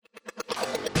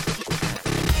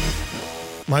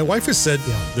My wife has said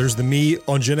there's the me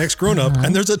on Gen X Grown Up,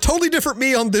 and there's a totally different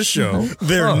me on this show.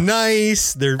 They're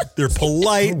nice, they're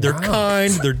polite, they're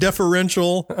kind, they're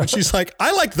deferential. And she's like,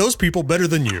 I like those people better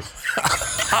than you.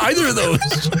 Either of those.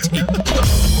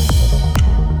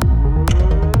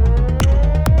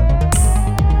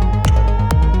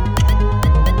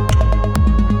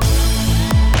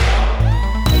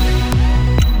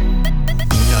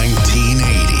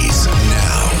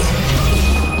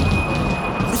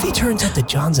 Turns out that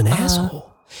John's an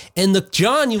asshole. And the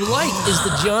John you like is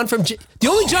the John from... the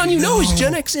only John you know is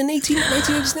Gen X in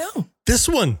 1980s now. This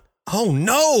one. Oh,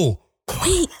 no.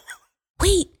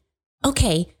 Wait.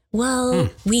 Okay, well,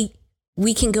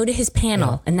 we can go to his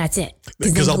panel, and that's it.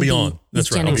 Because I'll be on.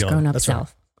 That's right, Gen I'll X be on. grown-up That's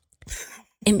self.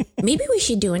 And maybe we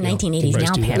should do a 1980s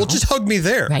now panel. Well, just hug me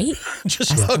there. Right?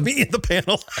 Just hug me in the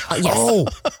panel. Yes.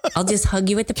 I'll just hug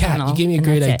you at the panel. You gave me a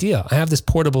great idea. I have this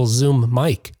portable Zoom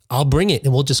mic. I'll bring it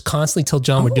and we'll just constantly tell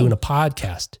John we're doing a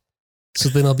podcast. So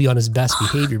then I'll be on his best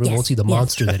behavior, but we won't see the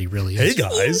monster that he really is. Hey,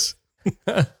 guys.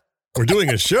 We're doing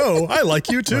a show. I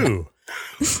like you too.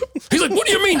 He's like, what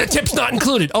do you mean the tip's not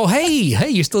included? Oh, hey,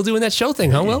 you're still doing that show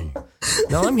thing, huh? Well,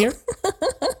 no, I'm here.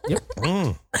 Yep.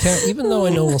 Kat, even though I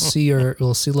know we'll see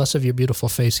less of your beautiful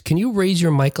face, can you raise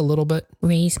your mic a little bit?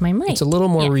 Raise my mic. It's a little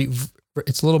more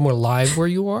it's a little more live where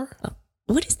you are.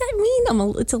 What does that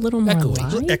mean? It's a little more echoey.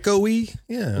 live. Echoey?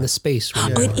 Yeah. In the space.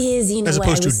 It is, as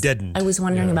opposed to deadened. I was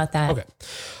wondering about that. Okay.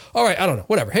 All right, I don't know.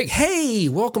 Whatever. Hey,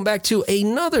 welcome back to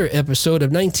another episode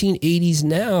of 1980s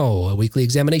Now, a weekly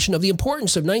examination of the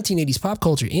importance of 1980s pop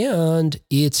culture and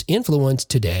its influence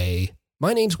today.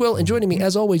 My name's Will, and joining me,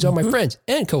 as always, are my friends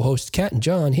and co-hosts, Kat and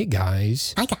John. Hey,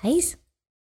 guys. Hi, guys.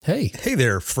 Hey. Hey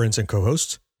there, friends and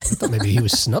co-hosts. I thought maybe he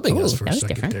was snubbing us for a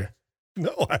second different. there.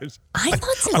 No, I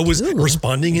thought so I was too.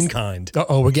 responding in kind.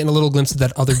 Uh-oh, we're getting a little glimpse of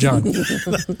that other John.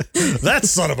 That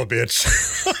son of a bitch.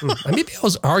 Maybe I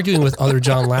was arguing with other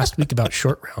John last week about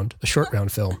Short Round, the Short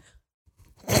Round film.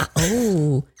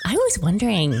 Oh, I was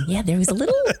wondering. Yeah, there was a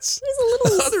little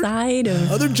side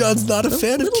of... Other John's not a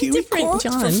fan of Kiwi different Kwan's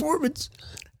performance.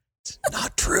 It's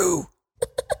not true.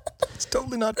 It's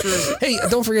totally not true. Hey,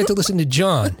 don't forget to listen to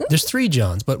John. There's 3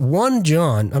 Johns, but one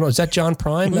John, I don't know, is that John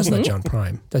Prime? That's not John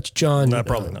Prime. That's John. No,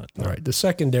 probably not. All right, the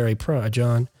secondary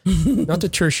John, not the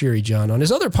tertiary John. On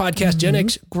his other podcast, Gen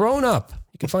X Grown Up.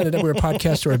 You can find it everywhere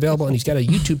podcasts are available, and he's got a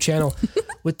YouTube channel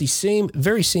with the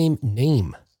very same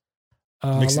name.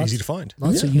 Makes it easy to find.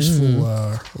 Lots of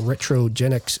useful retro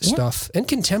Gen X stuff and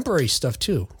contemporary stuff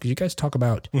too, because you guys talk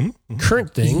about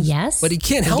current things. Yes, but he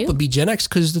can't help but be Gen X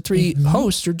because the 3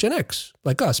 hosts are Gen X,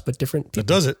 like us, but different people. It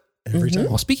does it every time.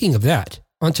 Well, speaking of that,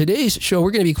 on today's show,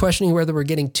 we're going to be questioning whether we're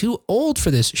getting too old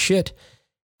for this shit.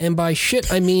 And by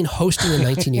shit, I mean hosting a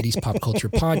 1980s pop culture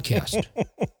podcast.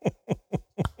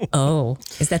 Oh,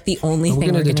 is that the only thing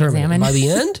we're going to determine? examine? By the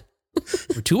end,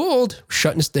 we're too old. We're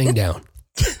shutting this thing down.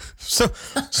 So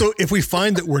if we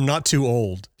find that we're not too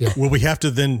old, will we have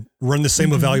to then run the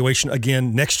same evaluation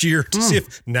again next year to see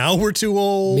if now we're too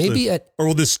old? Maybe or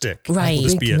will this stick? Right. Will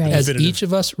this be it? Right. As each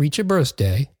of us reach a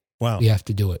birthday, we have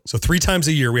to do it. So 3 times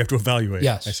a year we have to evaluate.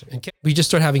 Yes. We just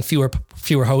start having fewer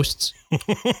hosts,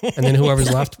 and then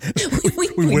whoever's left,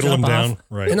 we whittle them down.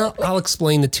 Right. And I'll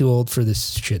explain the too old for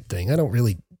this shit thing.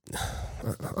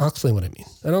 I'll explain what I mean.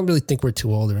 I don't really think we're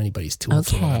too old or anybody's too old.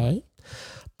 Okay.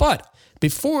 But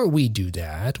before we do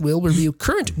that, we'll review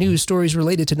current news stories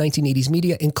related to 1980s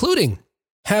media, including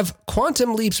have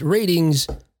Quantum Leap's ratings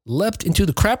leapt into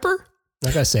the crapper?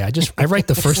 Like I say, I write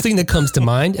the first thing that comes to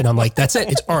mind, and I'm like, that's it.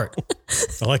 It's art.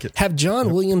 I like it. Have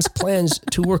John Williams' plans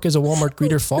to work as a Walmart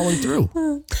greeter fallen through?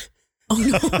 Oh,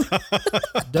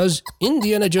 no. Does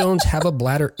Indiana Jones have a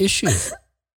bladder issue?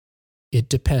 It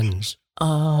depends.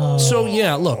 Oh. So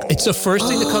yeah, look, it's the first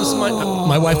thing that comes to mind.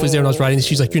 My wife was there when I was writing this.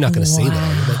 She's like, you're not going to say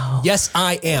that. Like, yes,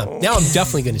 I am. Now I'm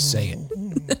definitely going to say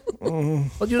it.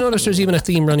 Well, you notice there's even a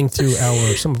theme running through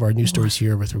some of our news stories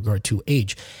here with regard to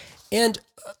age. And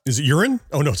is it urine?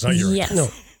 Oh no, it's not urine. Yes. No.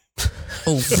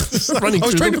 I was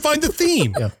trying to find the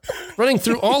theme. Yeah. Running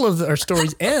through all of our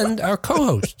stories and our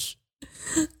co-hosts.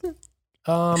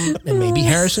 And maybe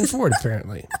Harrison Ford,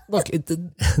 apparently. Look,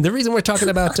 the reason we're talking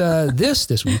about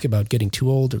this week, about getting too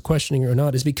old or questioning or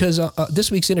not, is because this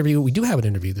week's interview, we do have an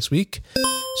interview this week.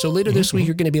 So later this week,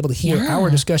 you're going to be able to hear our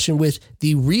discussion with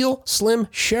the real Slim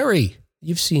Sherry.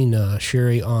 You've seen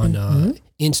Sherry on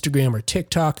Instagram or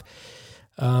TikTok.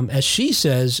 As she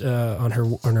says on her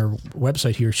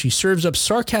website here, she serves up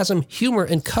sarcasm, humor,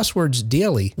 and cuss words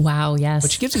daily. Wow, yes.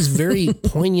 But she gives these very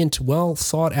poignant, well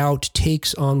thought out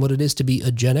takes on what it is to be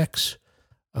a Gen X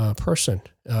person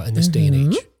in this day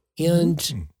and age.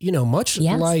 And, much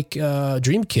like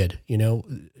Dream Kid,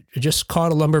 just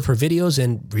caught a number of her videos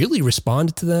and really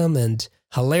responded to them, and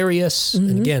hilarious,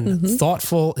 and again,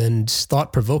 thoughtful and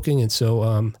thought-provoking. And so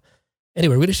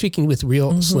anyway, we're going to be speaking with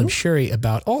Real Slim Sherry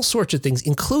about all sorts of things,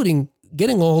 including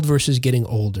getting old versus getting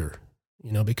older,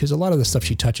 you know, because a lot of the stuff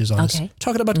she touches on is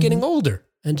talking about getting older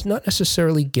and not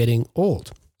necessarily getting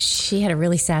old. She had a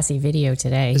really sassy video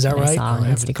today. Is that right? I saw on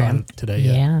Instagram Today,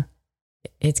 yeah.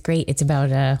 It's great. It's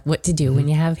about what to do when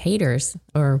you have haters,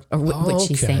 or what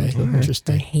she's saying to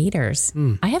her haters.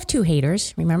 I have 2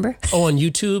 haters, remember? Oh, on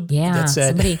YouTube? Yeah. That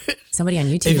said, somebody on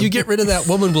YouTube. if you get rid of that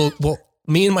woman, will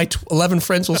me and my 11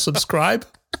 friends will subscribe?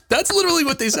 That's literally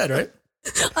what they said, right?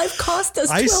 I've cost us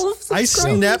 12 subscribers. I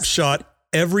snapshot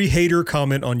every hater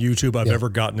comment on YouTube I've ever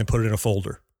gotten and put it in a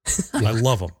folder. I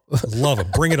love them. Love them.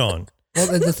 Bring it on.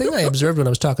 Well, the thing I observed when I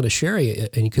was talking to Sherry,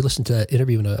 and you could listen to that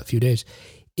interview in a few days,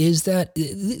 is that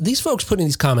these folks putting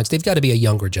these comments, they've got to be a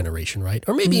younger generation, right?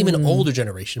 Or maybe even an older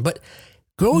generation. But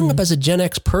growing up as a Gen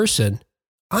X person,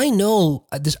 I know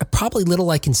there's probably little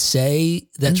I can say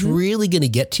that's really going to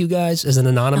get to you guys as an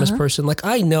anonymous person. Like,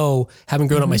 I know, having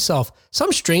grown up myself,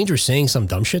 some stranger saying some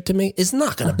dumb shit to me is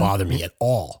not going to bother me at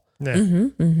all. Yeah.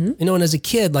 You know, and as a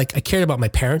kid, like, I cared about my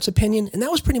parents' opinion, and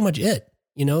that was pretty much it.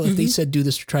 You know, if they said do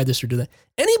this or try this or do that.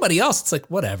 Anybody else, it's like,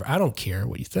 whatever. I don't care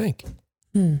what you think.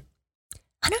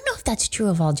 I don't know if that's true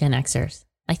of all Gen Xers.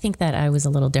 I think that I was a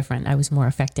little different. I was more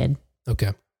affected.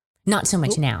 Okay. Not so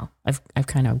much now. I've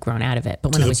kind of grown out of it.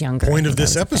 But when I was younger. Point of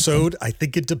this episode, I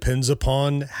think it depends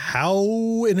upon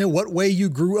how and in what way you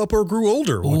grew up or grew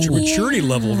older. What's your maturity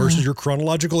level versus your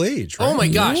chronological age, right? Oh my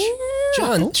gosh.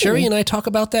 John, Sherry and I talk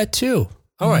about that too.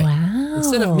 All right. Wow.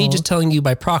 Instead of me just telling you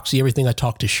by proxy everything I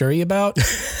talked to Sherry about,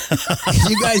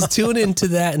 you guys tune into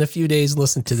that in a few days and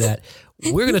listen to that.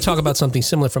 We're going to talk about something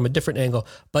similar from a different angle,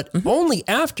 but only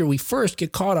after we first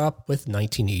get caught up with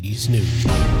 1980s news.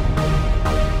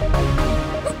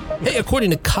 Hey,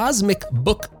 according to Cosmic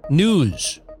Book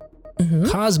News,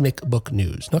 Cosmic Book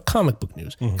News, not comic book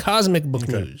news, Cosmic Book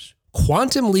News,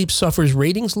 Quantum Leap suffers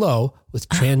ratings low with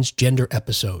transgender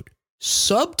episode.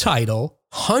 Subtitle,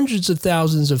 hundreds of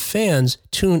thousands of fans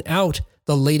tune out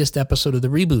the latest episode of the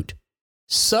reboot.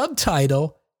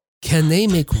 Subtitle, can they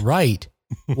make right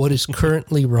what is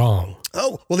currently wrong?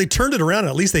 Oh, well, they turned it around.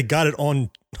 At least they got it on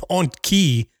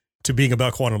key to being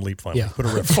about Quantum Leap finally. Yeah, put a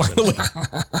reference in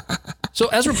it. So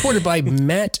as reported by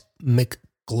Matt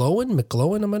McGlowan,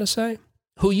 I'm going to say,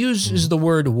 who uses the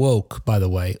word woke, by the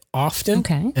way, often,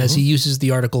 as he uses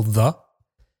the article the,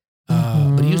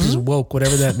 but he uses woke,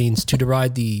 whatever that means, to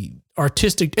deride the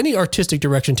any artistic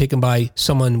direction taken by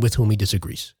someone with whom he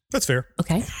disagrees. That's fair.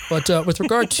 Okay. But with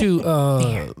regard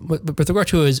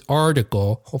to his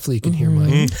article, hopefully you can hear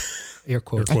my air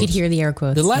quotes. I could hear the air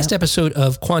quotes. The last episode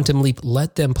of Quantum Leap,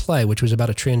 Let Them Play, which was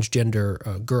about a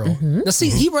transgender girl. Now see,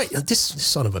 he writes, this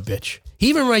son of a bitch. He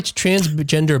even writes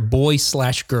transgender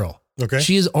boy/girl. Okay.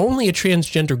 She is only a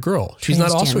transgender girl. She's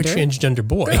not also a transgender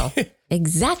boy.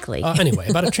 Exactly. Anyway,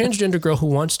 about a transgender girl who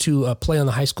wants to play on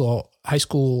the high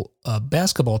school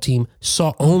basketball team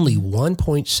saw only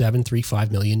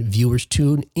 1.735 million viewers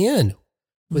tune in,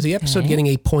 with the episode getting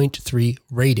a 0.3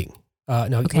 rating.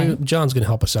 Now, John's going to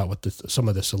help us out with some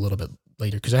of this a little bit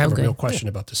later, because I have a real question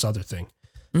about this other thing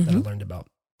that I learned about.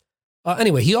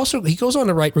 Anyway, he goes on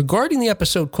to write, regarding the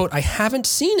episode, quote, I haven't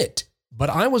seen it, but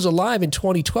I was alive in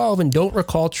 2012 and don't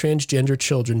recall transgender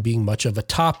children being much of a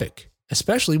topic,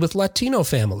 especially with Latino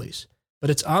families. But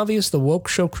it's obvious the woke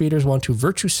show creators want to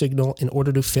virtue signal in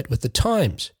order to fit with the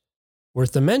times.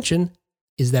 Worth the mention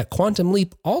is that Quantum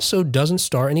Leap also doesn't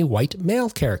star any white male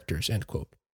characters, end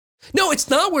quote. No, it's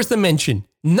not worth a mention.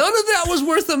 None of that was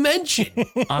worth a mention.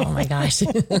 Oh my gosh.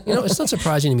 It's not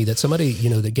surprising to me that somebody,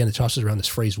 again, it tosses around this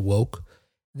phrase woke,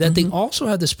 that they also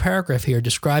have this paragraph here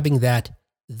describing that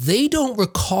they don't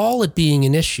recall it being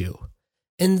an issue.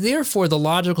 And therefore, the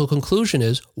logical conclusion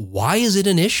is, why is it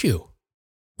an issue?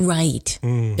 Right.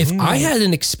 If I had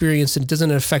an experience and it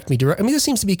doesn't affect me directly, this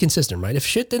seems to be consistent, right? If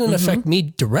shit didn't affect me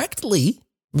directly,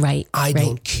 I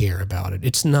don't care about it.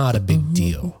 It's not a big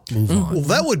deal. Move on. Well,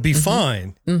 that would be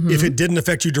fine if it didn't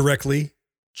affect you directly.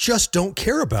 Just don't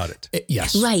care about it.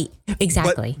 Yes. Right.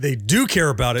 Exactly. But they do care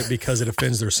about it because it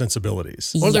offends their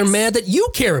sensibilities. Or they're mad that you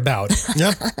care about it.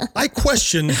 Yeah. I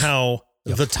question how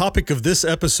the topic of this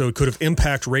episode could have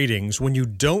impact ratings when you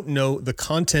don't know the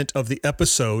content of the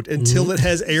episode until it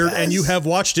has aired and you have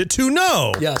watched it to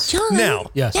know. Yes. John,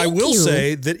 now, I will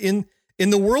say that in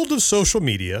the world of social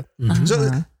media,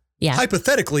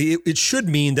 hypothetically, it should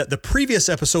mean that the previous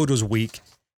episode was weak,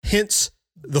 hence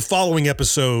the following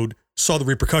episode saw the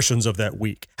repercussions of that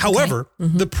week. However,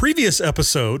 the previous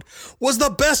episode was the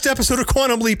best episode of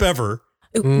Quantum Leap ever.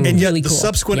 And yet Really the cool.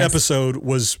 subsequent Yes. episode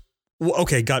was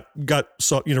got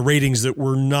ratings that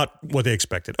were not what they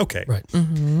expected. Okay. Right.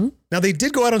 Mm-hmm. Now they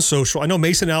did go out on social. I know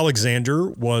Mason Alexander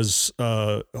was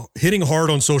hitting hard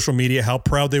on social media how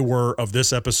proud they were of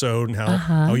this episode and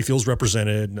how he feels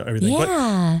represented and everything.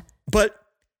 Yeah. But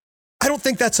I don't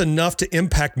think that's enough to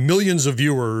impact millions of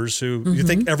viewers who you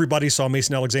think everybody saw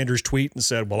Mason Alexander's tweet and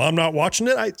said, well, I'm not watching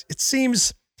it. It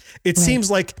seems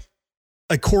like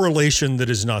a correlation that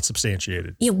is not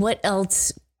substantiated. Yeah. What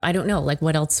else? I don't know. Like,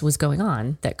 what else was going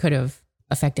on that could have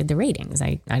affected the ratings?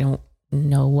 I don't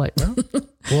know what.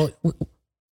 Well,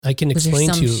 I can Was there explain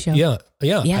to some you. show? Yeah.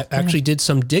 Yeah, I actually did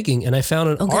some digging and I found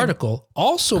an article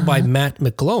also by Matt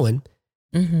McGlowan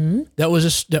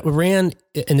that ran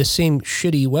in the same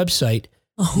shitty website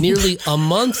nearly a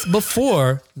month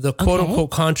before the quote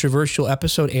unquote controversial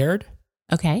episode aired.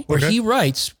 Okay. Where he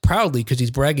writes proudly, because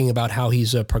he's bragging about how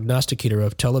he's a prognosticator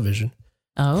of television.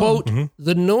 Oh. Quote,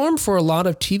 the norm for a lot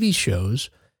of TV shows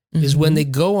is when they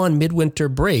go on midwinter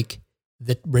break,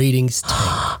 the ratings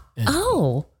tank.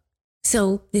 Oh.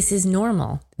 So this is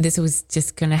normal. This was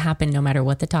just going to happen no matter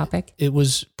what the topic. It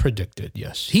was predicted,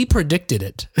 yes. He predicted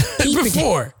it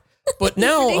before. But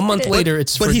now, a month later,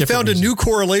 it's But for he different found a reasons. new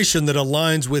correlation that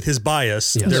aligns with his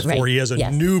bias. Yes. Therefore, Right. he has a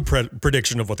Yes. new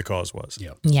prediction of what the cause was.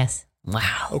 Yeah. Yes.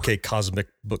 Wow. Okay, cosmic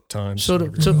book time. So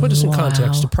to put this in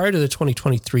context, prior to the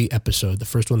 2023 episode, the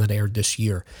first one that aired this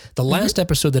year, the last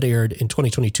episode that aired in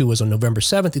 2022 was on November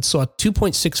 7th. It saw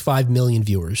 2.65 million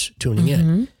viewers tuning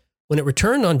in. When it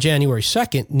returned on January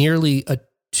 2nd, nearly a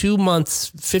 2-month,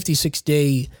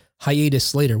 56-day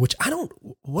hiatus later, which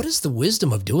what is the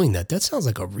wisdom of doing that? That sounds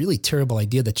like a really terrible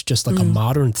idea that's just like a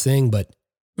modern thing, but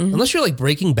unless you're like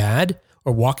Breaking Bad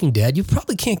or Walking Dead, you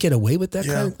probably can't get away with that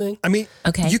kind of thing. I mean,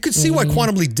 you could see why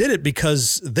Quantum Leap did it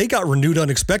because they got renewed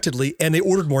unexpectedly and they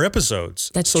ordered more episodes.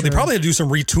 That's so they true. probably had to do some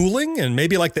retooling and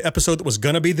maybe like the episode that was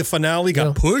going to be the finale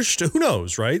got pushed. Who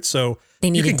knows, right? So They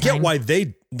you needed can get time. why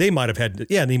they might have had,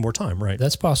 need more time, right?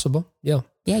 That's possible. Yeah.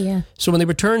 Yeah. So when they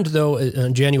returned, though,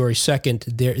 on January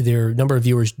 2nd, their number of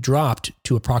viewers dropped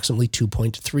to approximately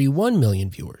 2.31 million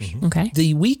viewers. Okay.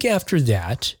 The week after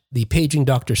that, the Paging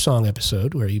Dr. Song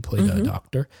episode, where he played a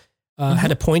doctor,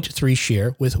 had a 0.3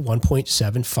 share with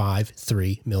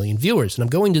 1.753 million viewers. And I'm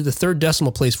going to the third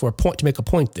decimal place for a point to make a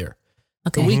point there.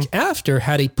 Okay. The week after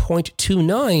had a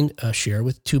 0.29 share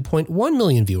with 2.1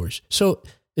 million viewers. So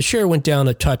the share went down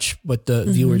a touch, but the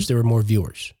viewers, there were more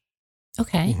viewers.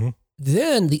 Okay.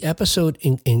 Then the episode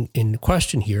in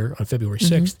question here on February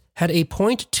 6th had a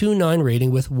 0.29 rating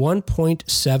with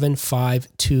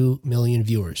 1.752 million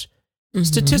viewers.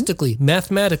 Statistically,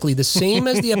 mathematically, the same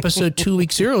as the episode 2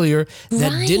 weeks earlier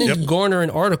that didn't garner an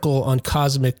article on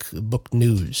Cosmic Book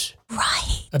News.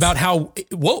 Right. About how,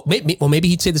 maybe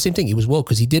he'd say the same thing. He was woke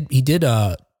because he did leap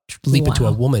into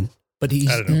a woman. But he's,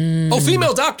 I don't know.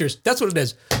 female doctors. That's what it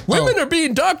is. Women are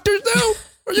being doctors now?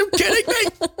 Are you kidding me?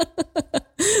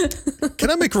 Can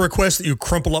I make a request that you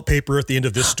crumple up paper at the end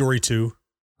of this story too?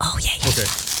 Oh, yeah. Okay.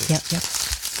 Yep.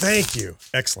 Thank you.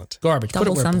 Excellent. Garbage. Put it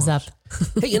Double where it thumbs up. belongs.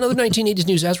 Hey, another 1980s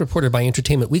news as reported by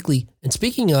Entertainment Weekly. And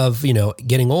speaking of,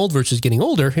 getting old versus getting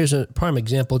older, here's a prime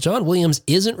example. John Williams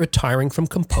isn't retiring from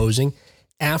composing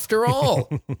after all.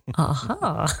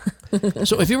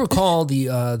 So if you recall,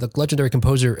 the legendary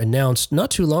composer announced not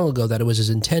too long ago that it was his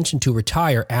intention to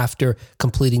retire after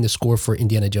completing the score for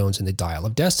Indiana Jones and the Dial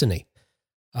of Destiny,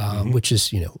 which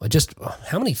is, just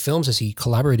how many films has he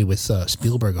collaborated with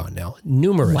Spielberg on now?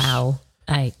 Numerous. Wow.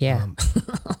 I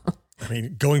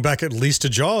mean, going back at least to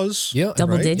Jaws. Yeah.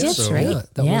 Double right? digits, So, right? Yeah,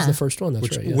 that was the first one.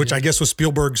 That's right. Yeah, Which I guess was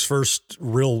Spielberg's first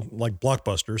real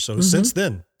blockbuster. So since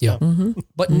then. Yeah.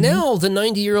 But now the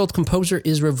 90-year-old composer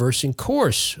is reversing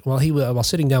course while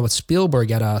sitting down with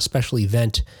Spielberg at a special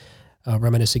event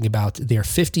reminiscing about their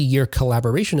 50-year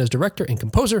collaboration as director and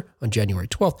composer on January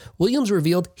 12th. Williams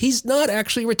revealed he's not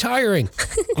actually retiring.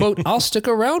 Quote, I'll stick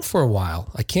around for a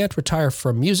while. I can't retire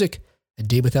from music. A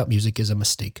day without music is a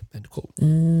mistake. End quote.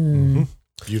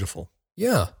 Beautiful.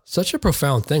 Yeah. Such a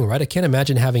profound thing, right? I can't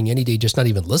imagine having any day just not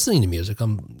even listening to music.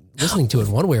 I'm listening to it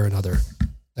one way or another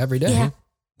every day. Yeah.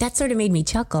 That sort of made me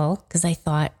chuckle because I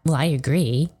thought, well, I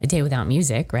agree. A day without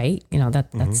music, right?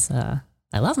 That's, I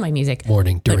love my music.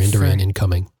 Morning, Duran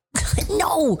incoming.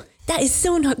 No, that is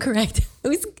so not correct.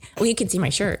 You can see my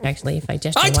shirt actually if I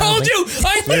gesture I told wildly. you!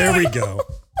 There we go.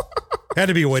 Had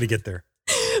to be a way to get there.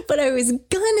 But I was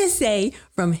gonna say,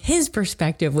 from his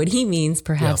perspective, what he means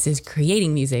perhaps is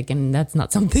creating music, and that's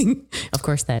not something, of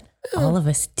course, that all of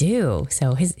us do.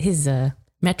 So his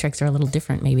metrics are a little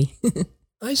different, maybe.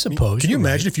 I suppose. Can you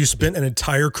imagine if you spent an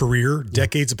entire career,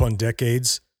 decades upon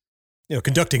decades,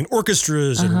 conducting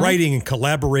orchestras and writing and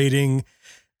collaborating,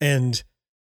 And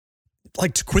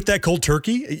like to quit that cold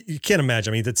turkey, you can't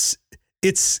imagine. I mean,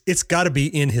 it's got to be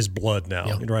in his blood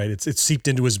now, right? It's seeped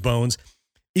into his bones.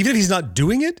 Even if he's not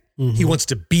doing it, he wants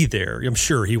to be there. I'm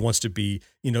sure he wants to be,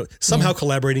 somehow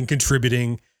collaborating,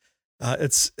 contributing.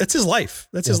 It's his life.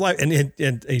 That's his life, and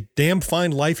a damn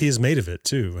fine life he has made of it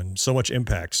too, and so much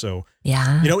impact. So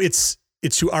it's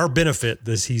to our benefit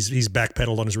that he's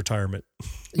backpedaled on his retirement.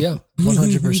 Yeah,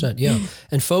 100%. Yeah,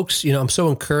 and folks, I'm so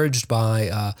encouraged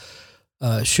by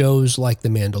shows like The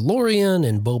Mandalorian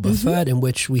and Boba Fett, in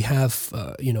which we have,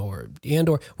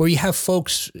 where you have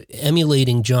folks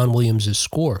emulating John Williams'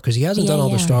 score, because he hasn't done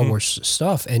all the Star Wars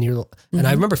stuff, and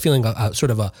I remember feeling a sort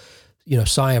of a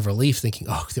sigh of relief, thinking,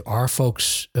 oh, there are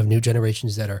folks of new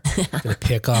generations that are going to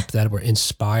pick up, that were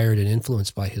inspired and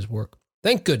influenced by his work.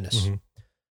 Thank goodness.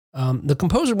 The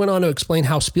composer went on to explain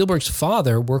how Spielberg's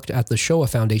father worked at the Shoah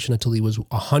Foundation until he was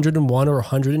 101 or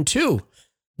 102.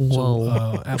 Whoa.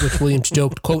 So, at which Williams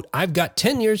joked, quote, "I've got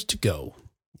 10 years to go."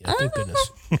 Yeah, thank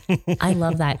goodness. I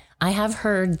love that. I have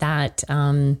heard that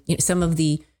some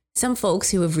folks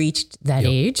who have reached that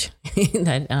age,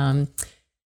 that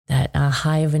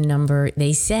high of a number,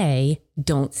 they say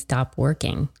don't stop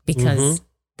working, because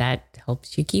that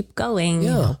helps you keep going.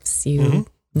 Yeah. Helps you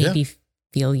maybe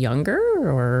feel younger,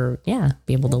 or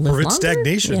be able to live longer. Prevent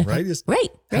stagnation, right? Right.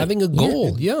 Having a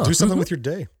goal. Yeah. Do something with your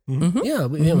day. Yeah,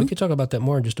 we could talk about that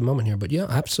more in just a moment here, but yeah,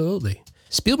 absolutely.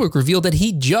 Spielberg revealed that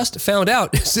he just found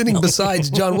out, sitting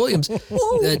beside John Williams,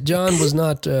 that John was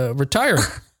not retiring.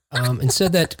 And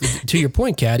said that, to your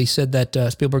point, Kat, he said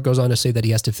that Spielberg goes on to say that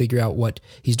he has to figure out what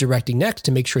he's directing next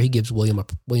to make sure he gives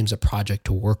Williams a project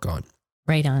to work on.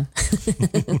 Right on.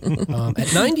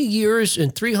 At 90 years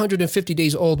and 350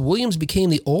 days old, Williams became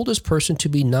the oldest person to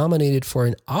be nominated for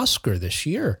an Oscar this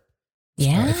year.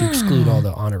 Yeah. If you exclude all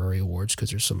the honorary awards,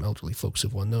 because there's some elderly folks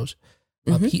who've won those.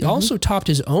 He also topped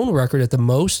his own record at the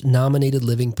most nominated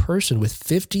living person with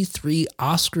 53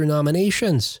 Oscar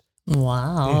nominations.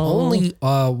 Wow. Only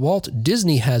Walt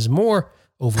Disney has more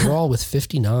overall with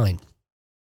 59.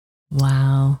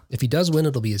 Wow. If he does win,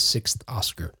 it'll be his 6th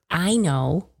Oscar. I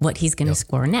know what he's going to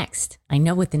score next. I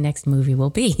know what the next movie will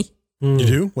be. You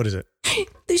do? What is it?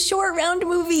 The Short Round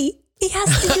movie. He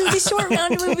has to do the Short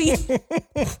Round movie.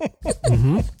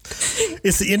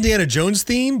 It's the Indiana Jones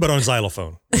theme, but on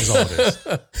xylophone is all it is.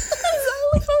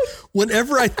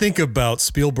 Whenever I think about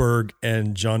Spielberg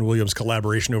and John Williams'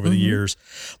 collaboration over the years,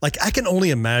 like I can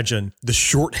only imagine the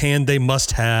shorthand they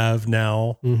must have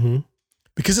now.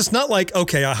 Because it's not like,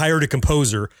 okay, I hired a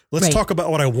composer. Let's talk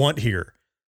about what I want here.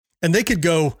 And they could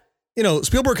go,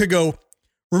 Spielberg could go,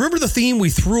 remember the theme we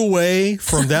threw away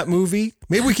from that movie?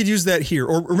 Maybe we could use that here.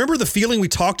 Or remember the feeling we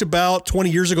talked about 20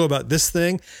 years ago about this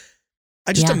thing?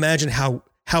 I just imagine how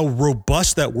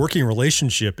robust that working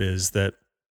relationship is, that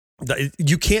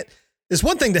you can't. It's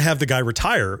one thing to have the guy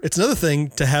retire. It's another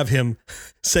thing to have him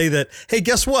say that, hey,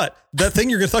 guess what? That thing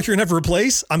thought you're going to have to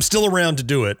replace, I'm still around to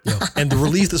do it. And the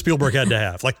relief that Spielberg had to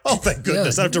have. Like, oh, thank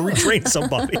goodness, I have to retrain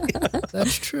somebody.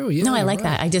 That's true. Yeah, no, I like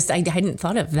that. I hadn't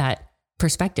thought of that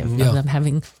perspective of them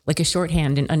having like a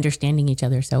shorthand and understanding each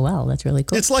other so well. That's really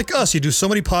cool. It's like us. You do so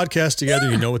many podcasts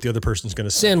together, you know what the other person's going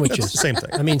to say. Sandwiches. That's the same thing.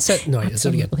 I mean,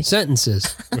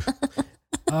 sentences.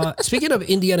 Speaking of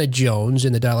Indiana Jones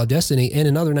in the Dial of Destiny and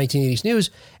in other 1980s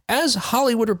news, as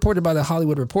Hollywood reported by The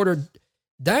Hollywood Reporter,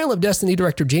 Dial of Destiny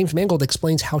director James Mangold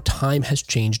explains how time has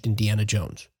changed Indiana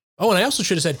Jones. Oh, and I also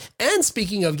should have said, and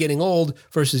speaking of getting old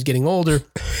versus getting older.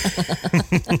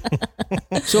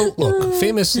 So, look,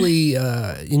 famously,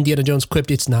 Indiana Jones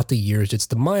quipped, it's not the years, it's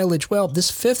the mileage. Well, this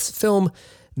 5th film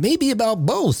may be about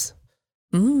both.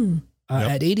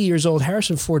 At 80 years old,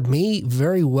 Harrison Ford may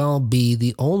very well be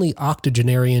the only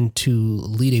octogenarian to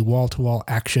lead a wall-to-wall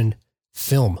action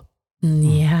film.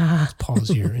 Yeah. Let's pause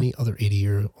here. Any other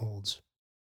 80-year-olds?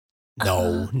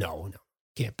 No.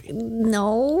 Can't be.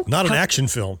 No. Not an action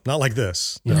film. Not like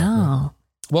this. No.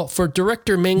 Well, for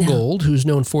director Mangold, who's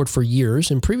known Ford for years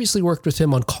and previously worked with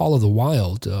him on Call of the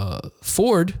Wild,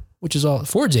 Ford's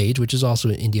age, which is also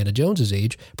Indiana Jones's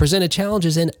age, presented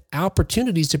challenges and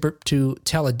opportunities to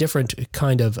tell a different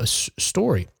kind of a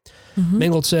story.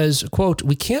 Mangold says, quote,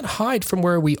 "We can't hide from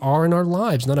where we are in our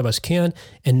lives. None of us can,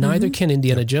 and neither can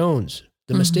Indiana Jones.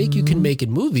 The mistake you can make in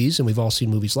movies, and we've all seen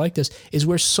movies like this, is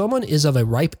where someone is of a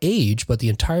ripe age, but the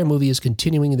entire movie is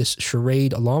continuing this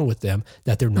charade along with them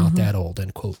that they're not that old,"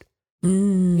 end quote.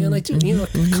 Yeah, and I do,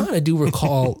 kind of do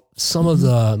recall some of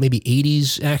the maybe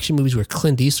 80s action movies where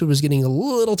Clint Eastwood was getting a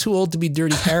little too old to be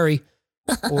Dirty Harry,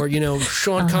 or,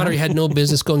 Sean Connery had no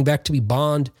business going back to be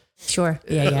Bond. Sure.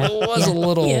 Yeah. It was a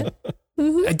little,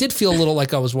 I did feel a little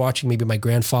like I was watching maybe my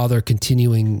grandfather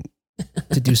continuing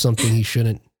to do something he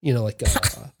shouldn't. You know, like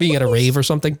being at a rave or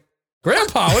something.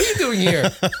 Grandpa, what are you doing here?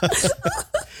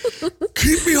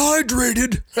 Keep me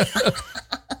hydrated.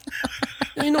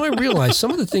 You know, I realize some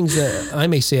of the things that I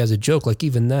may say as a joke, like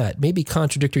even that, may be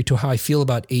contradictory to how I feel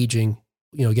about aging,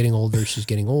 you know, getting old versus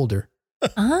getting older.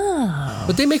 Oh.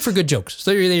 But they make for good jokes.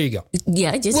 So there you go.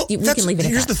 Yeah, we can leave it at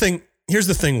that. Here's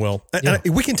the thing, Will. And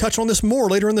we can touch on this more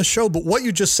later in the show, but what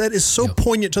you just said is so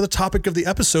poignant to the topic of the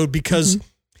episode because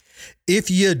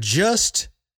if you just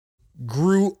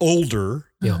grew older,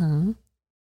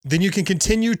 then you can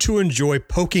continue to enjoy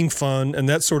poking fun and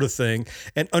that sort of thing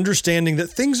and understanding that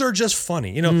things are just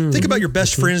funny. You know, think about your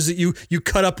best friends that you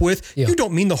cut up with. You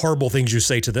don't mean the horrible things you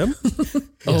say to them.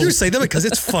 You say them because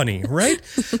it's funny, right?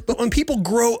 But when people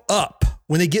grow up,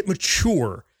 when they get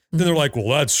mature, then they're like, well,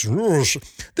 then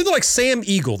they're like Sam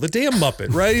Eagle, the damn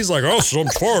Muppet, right? He's like, oh, I'm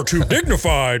far too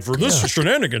dignified for this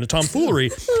shenanigan and tomfoolery.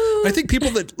 I think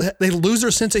people they lose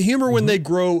their sense of humor when they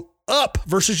grow up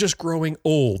versus just growing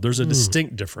old. There's a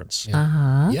distinct difference.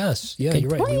 Yes. Yeah, Good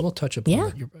you're right. point. We will touch upon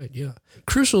that. You're right. Yeah.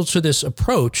 Crucial to this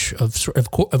approach of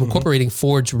incorporating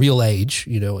Ford's real age,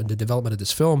 you know, in the development of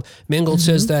this film, Mangold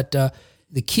says that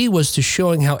the key was to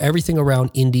showing how everything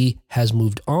around Indy has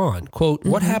moved on. Quote,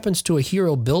 what happens to a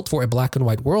hero built for a black and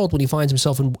white world when he finds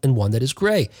himself in one that is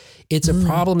gray? It's a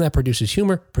problem that produces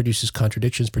humor, produces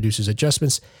contradictions, produces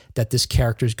adjustments that this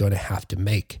character is going to have to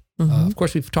make. Of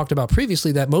course, we've talked about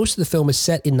previously that most of the film is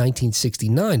set in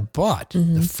 1969, but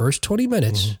the first 20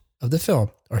 minutes of the film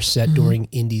are set during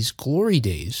Indy's glory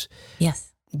days.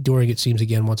 Yes. During, it seems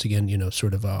once again, you know,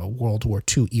 sort of a World War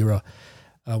II era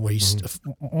where he's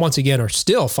once again are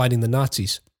still fighting the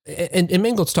Nazis. And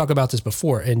Mangold's talked about this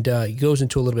before, and he goes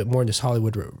into a little bit more in this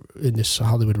Hollywood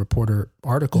Reporter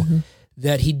article.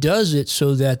 That he does it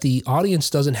so that the audience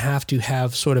doesn't have to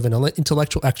have sort of an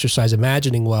intellectual exercise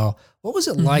imagining, well, what was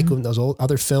it like when those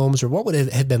other films, or what would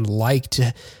it have been like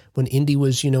to when Indy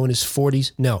was, you know, in his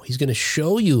 40s? No, he's going to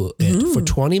show you it for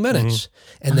 20 minutes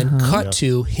and then cut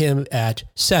to him at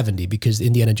 70 because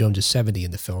Indiana Jones is 70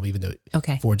 in the film, even though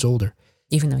Ford's older.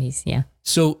 Even though he's,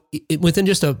 So within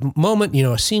just a moment, you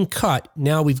know, a scene cut,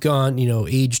 now we've gone, you know,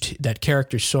 aged that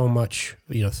character so much,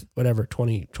 you know, whatever,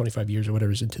 20, 25 years or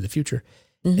whatever is into the future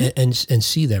and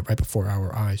see that right before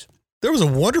our eyes. There was a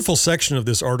wonderful section of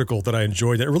this article that I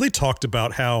enjoyed that really talked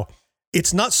about how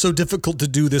it's not so difficult to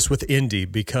do this with Indy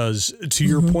because, to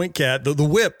your point, Kat, the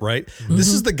whip, right? This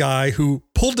is the guy who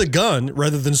pulled a gun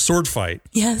rather than sword fight.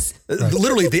 Yes.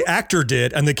 Literally, the actor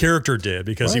did and the character did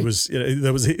because he was,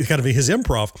 that was kind of his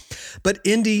improv. But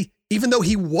Indy, even though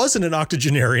he wasn't an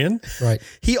octogenarian,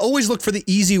 he always looked for the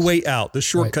easy way out, the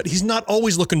shortcut. He's not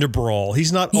always looking to brawl.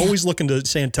 He's not always looking to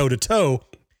stand toe to toe.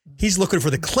 He's looking for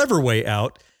the clever way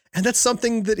out. And that's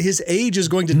something that his age is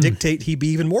going to dictate he be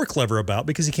even more clever about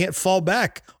because he can't fall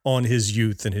back on his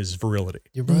youth and his virility.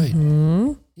 You're right.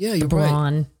 Yeah, you're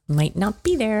Brawn might not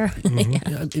be there.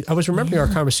 I was remembering our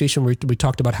conversation where we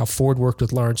talked about how Ford worked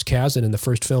with Lawrence Kasdan in the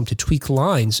first film to tweak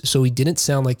lines so he didn't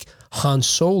sound like Han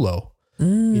Solo. You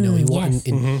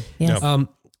know,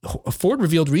 Ford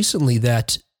revealed recently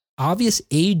that obvious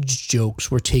age jokes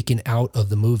were taken out of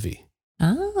the movie.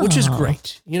 Which is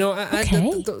great. You know,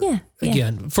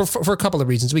 again, for a couple of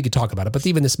reasons, we could talk about it, but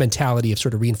even this mentality of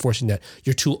sort of reinforcing that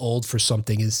you're too old for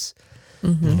something is,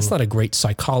 it's not a great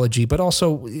psychology, but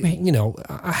also, you know,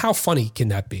 how funny can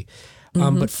that be?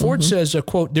 But Ford says,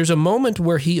 quote, there's a moment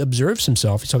where he observes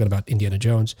himself, he's talking about Indiana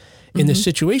Jones, in this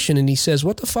situation, and he says,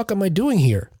 what the fuck am I doing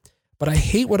here? But I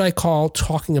hate what I call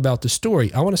talking about the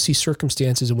story. I want to see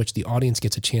circumstances in which the audience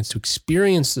gets a chance to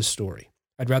experience the story.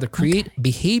 I'd rather create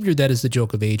behavior that is the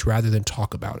joke of age rather than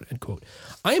talk about it, end quote.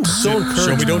 I am so encouraged.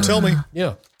 Show me, don't tell me.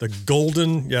 Yeah. The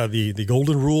golden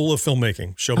rule of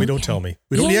filmmaking. Show me, don't tell me.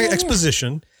 We don't need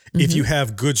exposition if you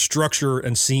have good structure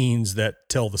and scenes that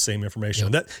tell the same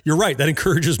information. That you're right. That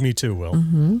encourages me too,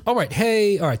 Will. All right.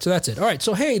 Hey, all right. So that's it. All right.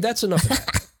 So, hey, that's enough of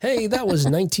that. Hey, that was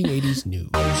 1980s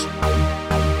news.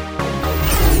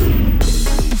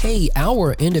 Hey,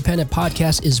 our independent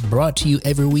podcast is brought to you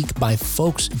every week by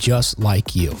folks just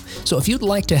like you. So if you'd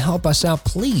like to help us out,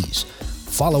 please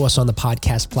follow us on the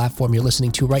podcast platform you're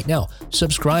listening to right now.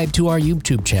 Subscribe to our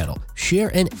YouTube channel. Share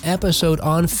an episode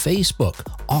on Facebook.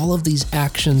 All of these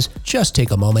actions just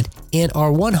take a moment and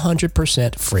are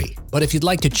 100% free. But if you'd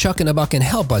like to chuck in a buck and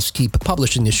help us keep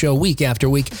publishing the show week after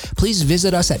week, please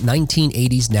visit us at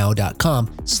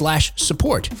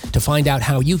 1980snow.com/support to find out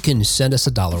how you can send us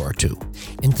 $1 or $2.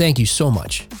 And thank you so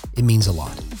much. It means a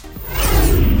lot.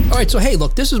 All right, so hey,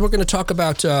 look, this is we're going to talk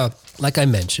about, like I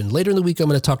mentioned, later in the week, I'm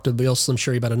going to talk to Bill Slim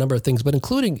Shuri about a number of things, but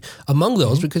including among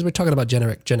those, because we're talking about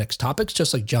Gen X topics,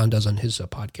 just like John does on his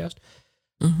podcast.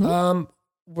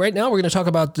 right now we're going to talk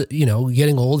about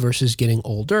getting old versus getting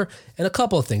older, and a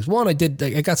couple of things. One, I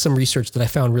got some research that I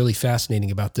found really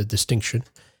fascinating about the distinction,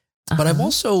 but I've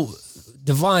also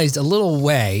devised a little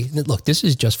way. Look, this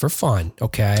is just for fun,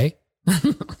 okay?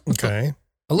 Okay.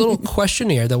 A little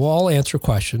questionnaire that will all answer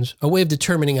questions, a way of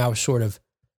determining our sort of,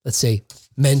 let's say,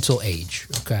 mental age.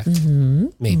 Okay.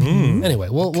 Maybe. Anyway,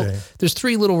 there's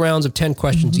 3 little rounds of 10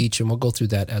 questions each, and we'll go through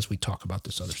that as we talk about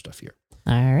this other stuff here.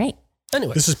 All right.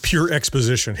 Anyway. This is pure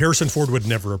exposition. Harrison Ford would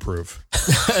never approve.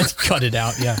 Cut it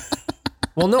out. Yeah.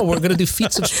 Well, no, we're going to do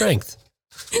feats of strength.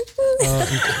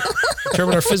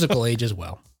 Determine our physical age as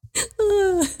well.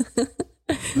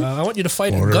 I want you to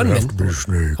fight a gunman.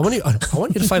 I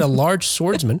want you to fight a large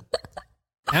swordsman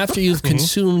after you've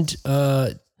consumed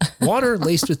water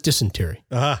laced with dysentery.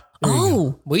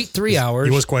 Wait 3 hours.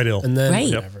 He was quite ill. And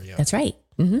then That's right.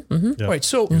 Right.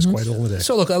 So he was quite ill today.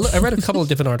 So look, I read a couple of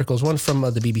different articles. One from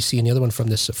the BBC, and the other one from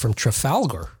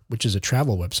Trafalgar, which is a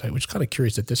travel website. Which is kind of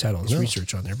curious that this had all this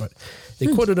research on there, but they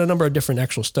quoted a number of different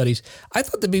actual studies. I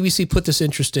thought the BBC put this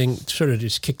interesting, sort of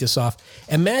just kick this off.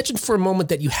 Imagine for a moment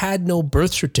that you had no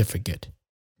birth certificate,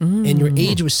 and your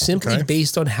age was simply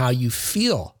based on how you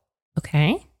feel.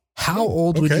 Okay. How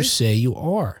old would you say you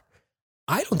are?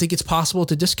 I don't think it's possible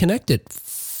to disconnect it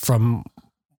from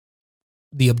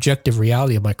the objective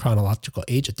reality of my chronological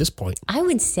age at this point. I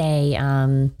would say,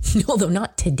 although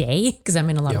not today, because I'm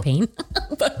in a lot of pain,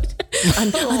 but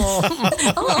I'll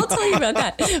tell you about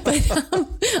that. But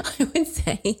I would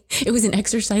say it was an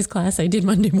exercise class I did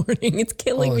Monday morning. It's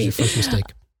killing me. Your first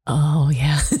mistake. Oh,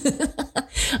 yeah.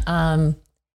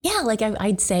 Yeah, like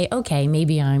I'd say, okay,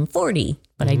 maybe I'm 40,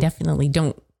 but I definitely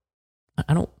don't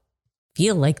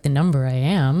feel like the number I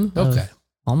am. Okay.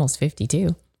 Almost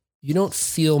 52. You don't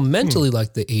feel mentally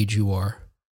like the age you are.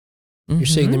 You're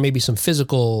saying there may be some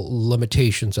physical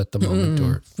limitations at the moment,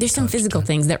 or there's some physical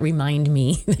things that remind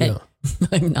me that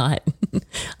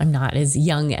I'm not as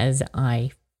young as I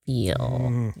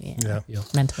feel.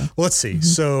 Mentally. Well, let's see.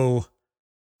 So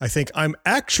I think I'm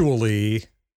actually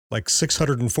like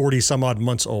 640 some odd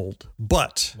months old,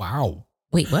 but wow.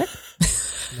 Wait, what?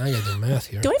 Now you got to do math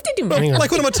here. Do I have to do math? Like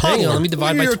when I'm a toddler. Let me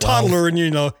divide by 12. You're a toddler and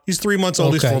he's 3 months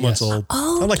old, he's 4 months old.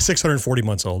 Oh. I'm like 640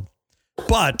 months old.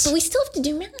 But we still have to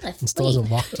do math. It still doesn't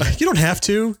walk. You don't have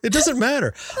to. It doesn't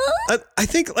matter. I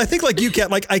think like you can.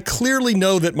 Like I clearly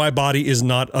know that my body is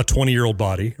not a 20-year-old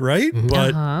body, right?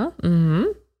 But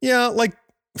yeah, like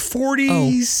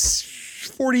 40s,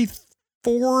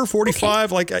 44,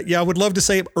 45. Like I would love to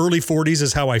say early 40s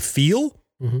is how I feel.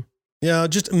 Yeah,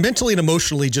 just mentally and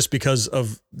emotionally, just because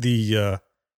of the.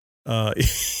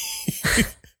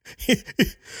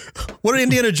 What did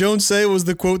Indiana Jones say was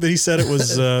the quote that he said? It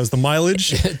was the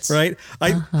mileage, right?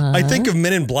 I think of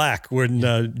Men in Black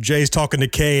when Jay's talking to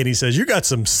Kay and he says, "You got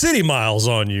some city miles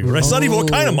on you." Right? It's not even what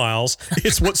kind of miles;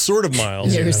 it's what sort of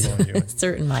miles you have on you.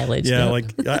 Certain mileage. Yeah,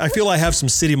 like I feel I have some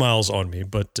city miles on me,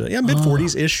 but mid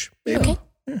 40s ish. Okay.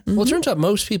 Well, it turns out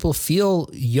most people feel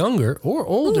younger or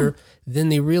older than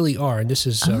they really are, and this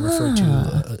is referred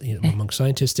to among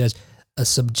scientists as a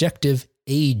subjective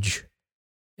age.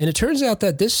 And it turns out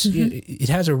that this it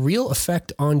has a real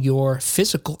effect on your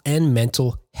physical and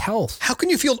mental health. How can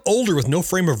you feel older with no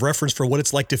frame of reference for what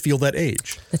it's like to feel that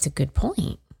age? That's a good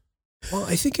point. Well,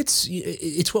 I think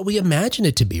it's what we imagine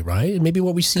it to be, right? And maybe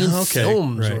what we see in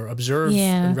films or observe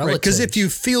in relatives. Because if you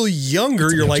feel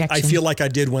younger, you're like, I feel like I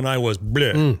did when I was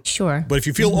bleh. Sure. But if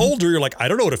you feel older, you're like, I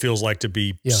don't know what it feels like to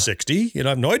be 60. I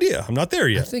have no idea. I'm not there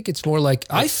yet. I think it's more like,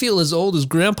 I feel as old as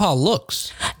Grandpa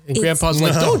looks. And Grandpa's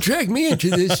like, don't drag me into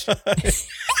this.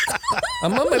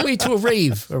 I'm on my way to a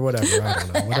rave or whatever. I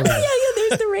don't know. Whatever.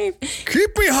 There's the rave.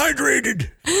 Keep me hydrated.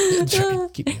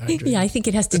 Keep me hydrated. Yeah, I think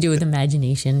it has to do with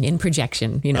imagination and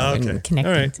projection, and connecting.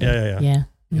 All right.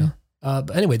 Yeah.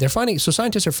 But anyway,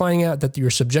 scientists are finding out that your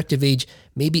subjective age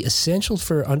may be essential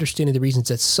for understanding the reasons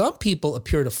that some people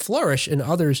appear to flourish and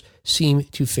others seem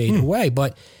to fade away.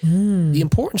 But the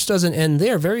importance doesn't end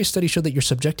there. Various studies show that your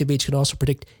subjective age can also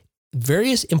predict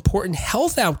various important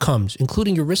health outcomes,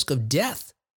 including your risk of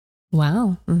death.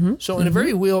 Wow. So in a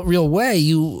very real way,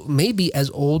 you may be as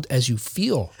old as you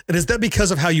feel. And is that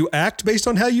because of how you act based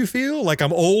on how you feel? Like,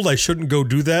 I'm old, I shouldn't go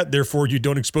do that, therefore you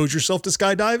don't expose yourself to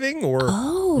skydiving?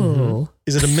 Or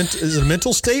is it a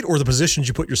mental state or the positions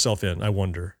you put yourself in, I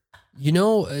wonder?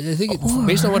 I think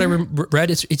based on what I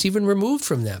read, it's even removed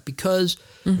from that because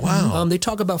they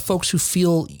talk about folks who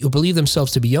feel or believe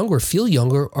themselves to be younger, feel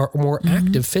younger, are more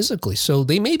active physically. So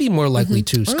they may be more likely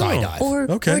to skydive. Or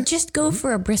just go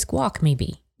for a brisk walk,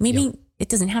 maybe. Maybe it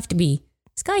doesn't have to be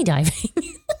skydiving,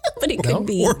 but it could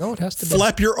be. Or it has to be.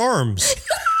 Flap your arms.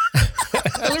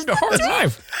 I lived a hard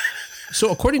life. So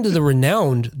according to the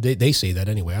renowned, they say that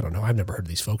anyway, I don't know, I've never heard of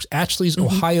these folks, Ashley's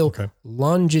Ohio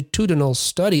longitudinal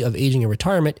study of aging and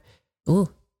retirement,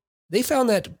 they found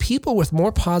that people with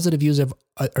more positive views of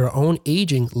our own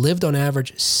aging lived on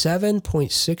average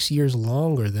 7.6 years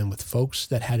longer than with folks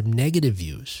that had negative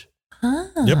views.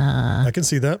 Yep, I can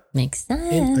see that. Makes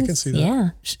sense. I can see that. Yeah.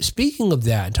 Speaking of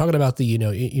that, and talking about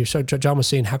John was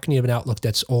saying, how can you have an outlook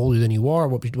that's older than you are?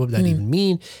 What would that even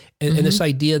mean? And this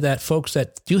idea that folks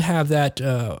that do have that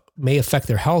may affect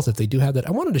their health if they do have that.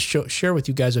 I wanted to share with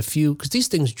you guys a few, because these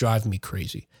things drive me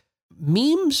crazy.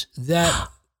 Memes that,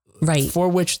 for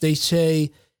which they say,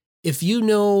 if you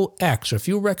know X or if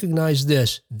you recognize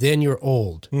this, then you're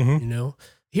old, you know?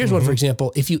 Here's one, for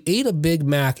example. If you ate a Big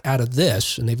Mac out of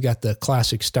this, and they've got the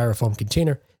classic styrofoam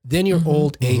container, then you're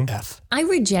old AF. I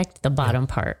reject the bottom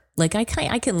part. Like I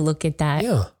can look at that.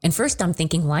 Yeah. And first I'm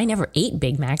thinking, well, I never ate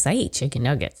Big Macs. I ate chicken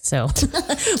nuggets. So, but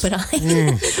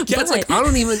it's like, I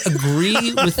don't even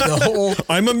agree with the whole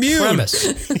I'm immune. Premise.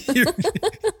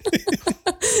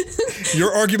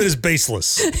 Your argument is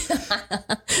baseless.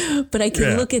 But I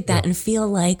can look at that and feel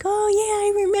like, oh yeah,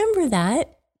 I remember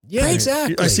that. Yeah,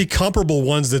 exactly. I see comparable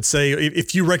ones that say,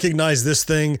 if you recognize this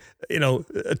thing,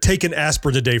 take an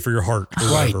aspirin today for your heart or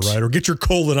whatever, right? Or get your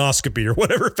colonoscopy or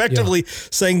whatever, effectively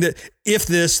saying that if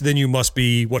this, then you must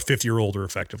be 50 or older,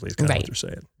 effectively is kind of what they're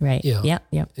saying. Right. Yeah.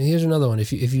 Yep. And here's another one.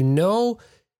 If you know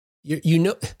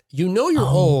you're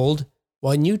old,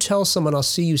 when you tell someone, I'll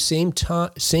see you same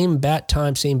bat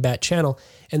time, same bat channel,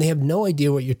 and they have no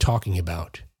idea what you're talking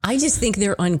about. I just think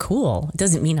they're uncool. It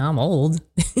doesn't mean I'm old.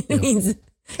 It means...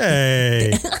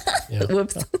 Hey.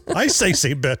 Whoops. I say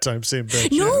same bedtime, same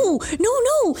bed. No.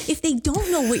 If they don't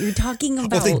know what you're talking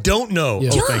about. If they don't know.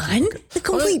 John, the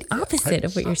complete opposite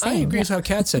of what you're saying. I agree with how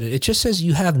Kat said it. It just says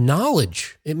you have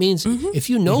knowledge. It means if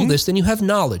you know this, then you have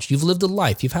knowledge. You've lived a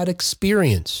life. You've had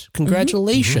experience.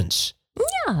 Congratulations.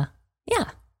 Yeah.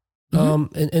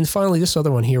 And finally, this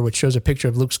other one here, which shows a picture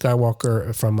of Luke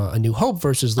Skywalker from A New Hope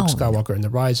versus Luke Skywalker and the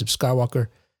Rise of Skywalker.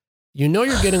 You know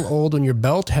you're getting old when your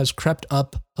belt has crept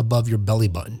up above your belly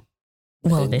button.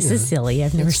 Well, this is silly.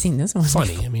 I've never seen this one.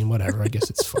 Funny. I mean, whatever. I guess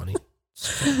it's funny.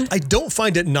 I don't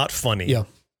find it not funny. Yeah.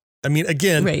 I mean,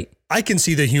 again, I can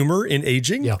see the humor in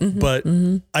aging, but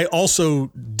I also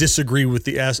disagree with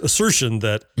the assertion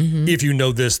that if you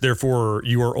know this, therefore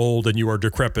you are old and you are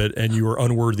decrepit and you are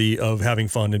unworthy of having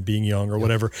fun and being young or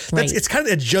whatever. It's kind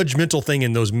of a judgmental thing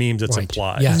in those memes that's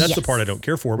implied. Yes. That's the part I don't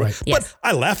care for. But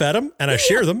I laugh at them and I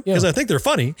share them because I think they're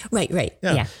funny. Right.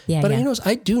 Yeah. But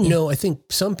I do know, I think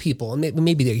some people, and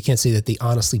maybe you can't say that they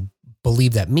honestly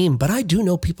believe that meme, but I do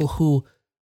know people who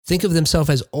think of themselves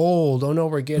as old. Oh no,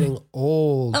 we're getting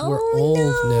old. We're old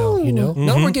now,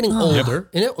 No, we're getting older.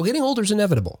 And getting older is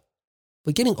inevitable.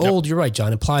 But getting old, you're right,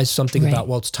 John, implies something about,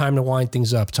 well, it's time to wind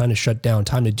things up, time to shut down,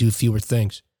 time to do fewer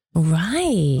things.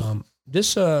 Right.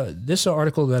 This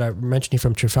article that I mentioned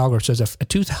from Trafalgar says a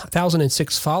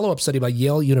 2006 follow-up study by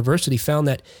Yale University found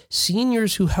that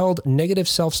seniors who held negative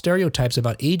self-stereotypes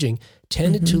about aging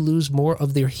tended to lose more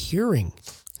of their hearing.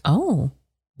 Oh.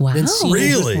 Wow. Than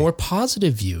seniors with more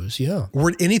positive views,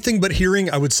 Were anything but hearing,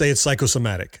 I would say it's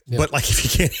psychosomatic. But like if you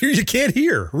can't hear, you can't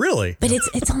hear, really. But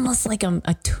it's almost like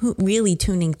really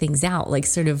tuning things out, like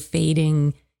sort of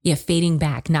fading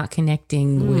back, not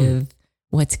connecting with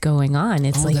what's going on.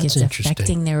 It's like it's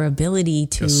affecting their ability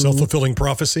to... A self-fulfilling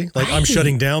prophecy. Like I'm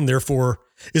shutting down, therefore...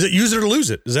 Is it use it or lose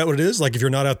it? Is that what it is? Like if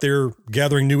you're not out there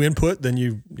gathering new input, then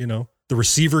you know, the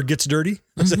receiver gets dirty?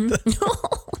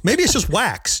 Maybe it's just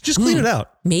wax. Just clean it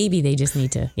out. Maybe they just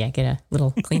need to, get a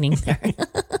little cleaning there.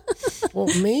 Well,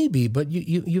 maybe, but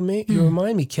you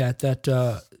remind me, Kat, that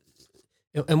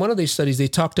in one of these studies, they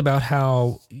talked about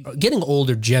how getting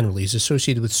older generally is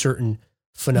associated with certain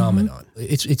phenomenon.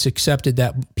 It's accepted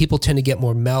that people tend to get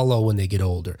more mellow when they get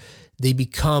older. They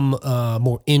become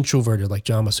more introverted, like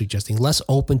John was suggesting, less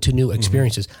open to new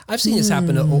experiences. I've seen this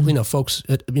happen to folks,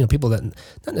 people that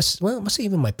not necessarily. Well, I must say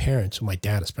even my parents, my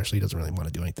dad especially, doesn't really want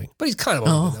to do anything, but he's kind of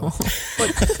open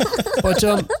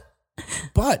that way.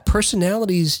 But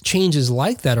personalities changes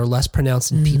like that are less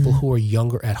pronounced in people who are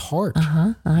younger at heart.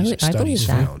 I believe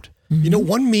that. You know,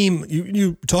 one meme,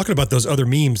 you talking about those other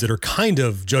memes that are kind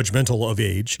of judgmental of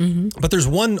age, but there's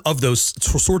one of those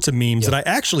sorts of memes that I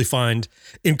actually find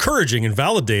encouraging and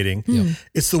validating.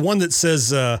 It's the one that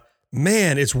says,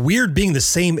 man, it's weird being the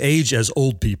same age as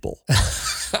old people.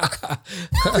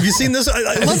 Have you seen this?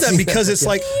 I love that because it's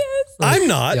like, I'm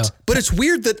not, but it's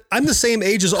weird that I'm the same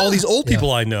age as all these old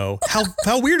people I know.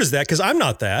 How weird is that? Because I'm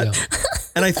not that.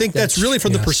 And I think that's really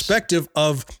from the perspective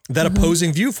of that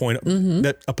opposing viewpoint,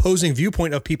 that opposing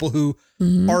viewpoint of people who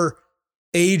are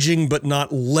aging, but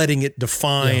not letting it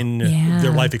define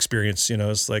their life experience. You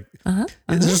know, it's like,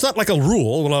 it's not like a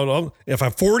rule. Well, if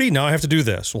I'm 40, now I have to do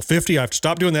this. Well, 50, I have to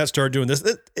stop doing that, start doing this.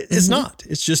 It's not.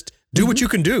 It's just do what you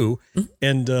can do.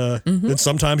 And then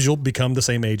sometimes you'll become the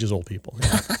same age as old people.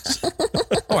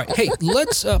 All right. Hey,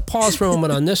 let's pause for a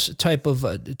moment on this type of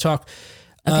talk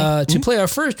to play our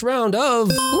first round of...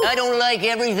 I don't like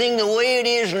everything the way it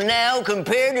is now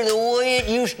compared to the way it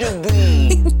used to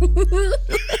be.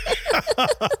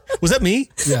 Was that me?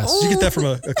 Yes. Did you get that from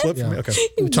a clip from me? Okay.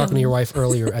 You were talking to your wife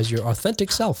earlier as your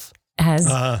authentic self.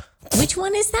 Which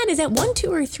one is that? Is that 1,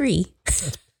 2, or 3?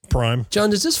 Prime. John,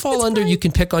 does this fall under you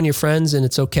can pick on your friends and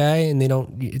it's okay and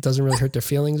it doesn't really hurt their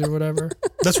feelings or whatever?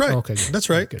 That's right. Okay, good. That's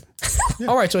right. Good. Yeah.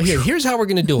 All right, so here's how we're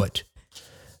going to do it.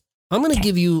 I'm going to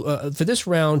give you, for this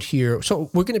round here, so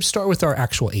we're going to start with our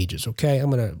actual ages, okay?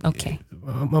 I'm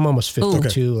I'm almost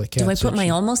 52. Like do I put my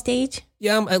almost age?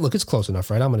 Yeah, look, it's close enough,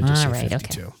 right? I'm going to just say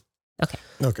 52. Okay.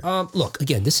 Look,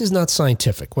 again, this is not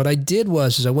scientific. What I did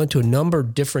was I went to a number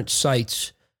of different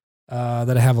sites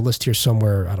that I have a list here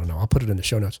somewhere. I don't know. I'll put it in the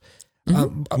show notes.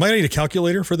 Am I going to need a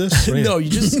calculator for this? No, you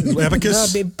just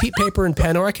Abacus? Paper and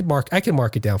pen, or I can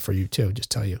mark it down for you too.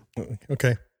 Just tell you.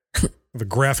 Okay. I have a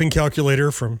graphing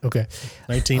calculator from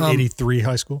 1983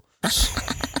 high school.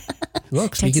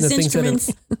 Look, speaking of things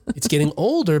that it's getting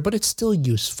older, but it's still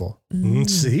useful.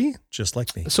 See? Just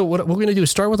like me. So what we're going to do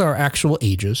is start with our actual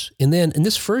ages. And then in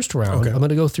this first round, I'm going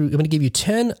to give you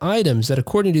 10 items that,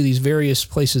 according to these various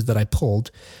places that I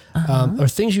pulled, are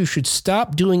things you should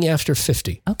stop doing after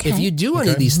 50. Okay. If you do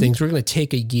any of these things, we're going to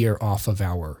take a year off of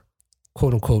our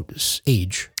quote unquote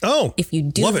age. Oh, if you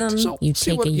do them, you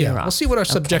take a year off. We'll see what our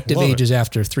subjective age is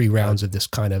after 3 rounds of this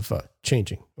kind of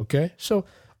changing. Okay. So,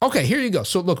 here you go.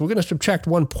 So look, we're going to subtract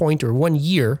 1 point or 1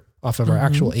 year off of our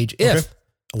actual age. If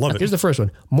I love it. Here's the first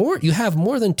one. You have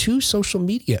more than 2 social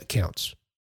media accounts.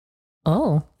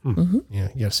 Oh. Yeah,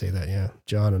 you got to say that. Yeah.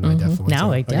 John and I definitely.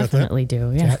 Now I definitely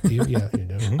do. Yeah. You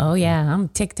do. Oh yeah. I'm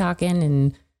TikToking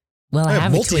and I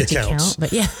have a Twitch account,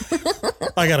 but yeah.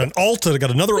 I got an alt. I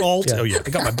got another alt. Yeah. Oh yeah. I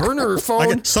got my burner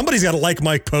phone. Somebody's got to like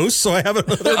my post, so I have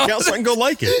another account so I can go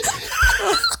like it.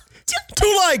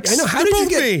 2 likes. I know. How did you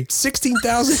get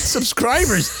 16,000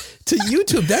 subscribers to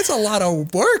YouTube? That's a lot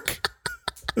of work.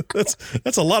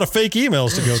 That's a lot of fake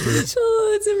emails to go through.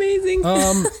 Oh, it's amazing.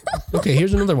 Okay,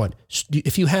 here's another one.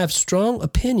 If you have strong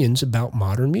opinions about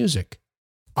modern music,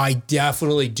 I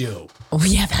definitely do. Oh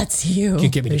yeah, that's you. You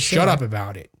get me to shut up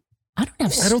about it. I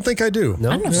don't think I do. I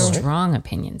don't have strong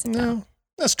opinions about it. No,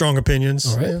 not strong opinions.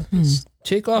 All right. Yeah.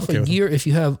 Take off a year if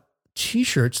you have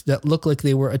T-shirts that look like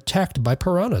they were attacked by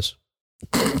piranhas.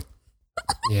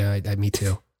 Yeah, me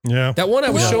too. Yeah. That one I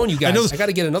was showing you guys. I got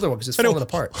to get another one because it's falling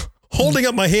apart. Holding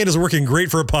up my hand is working great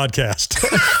for a podcast.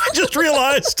 I just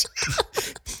realized.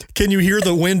 Can you hear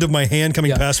the wind of my hand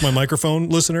coming past my microphone,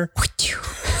 listener?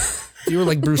 If you were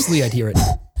like Bruce Lee, I'd hear it.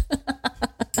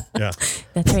 Yeah.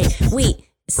 That's right. Wait,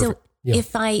 so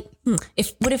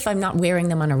what if I'm not wearing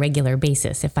them on a regular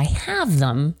basis? If I have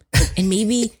them and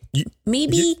maybe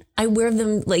I wear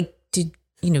them like to,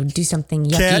 do something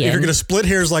yucky. Kat, if you're going to split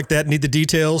hairs like that, need the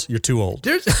details, you're too old.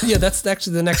 That's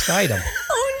actually the next item.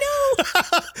 Oh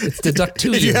no. It's deduct 2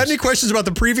 years. If you had any questions about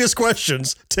the previous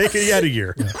questions, take it yet a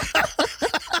year. Yeah.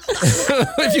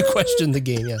 If you question the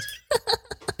game, yes.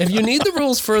 If you need the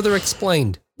rules further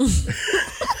explained.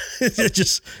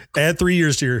 Just add 3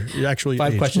 years to your actual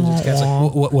 5 age. questions. It's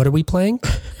like, what are we playing?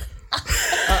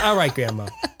 All right, Grandma.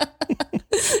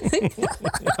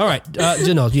 All right.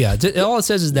 All it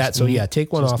says is that. So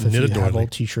take one off if you have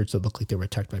old T-shirts that look like they were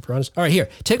attacked by piranhas. All right, here.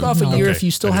 Take off a year if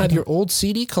you still have your old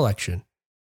CD collection.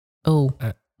 Oh.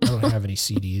 I don't have any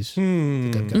CDs. I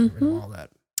think I've gotten rid of all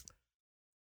that.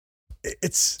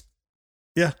 It's,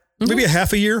 maybe a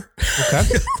half a year. Okay.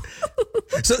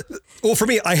 For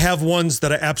me, I have ones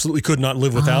that I absolutely could not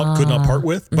live without, could not part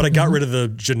with, but I got rid of the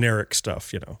generic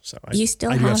stuff, So I do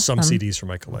have some CDs for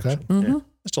my collection. Okay. Yeah,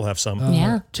 I still have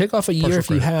some. Take off a year if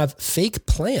you have fake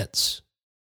plants.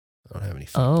 I don't have any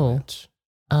fake plants.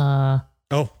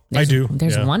 I do.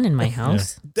 There's one in my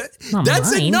house.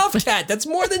 That's enough, Kat. That's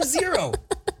more than 0.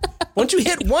 Once you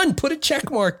hit 1, put a check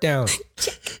mark down.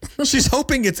 She's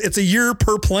hoping it's a year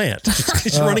per plant.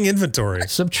 She's running inventory.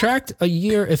 Subtract a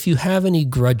year if you have any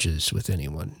grudges with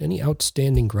anyone. Any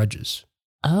outstanding grudges.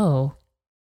 Oh.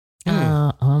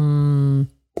 And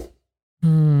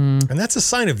that's a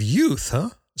sign of youth,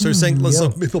 huh? So you're saying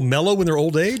some people mellow when they're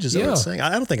old age? Is that what it's saying?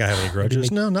 I don't think I have any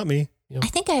grudges. No, not me. I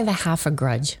think I have a half a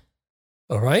grudge.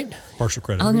 All right. Partial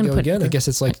credit. I'm going to put again. I guess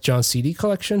it's like John's CD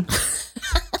collection.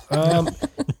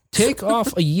 Take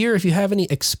off a year if you have any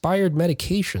expired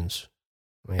medications.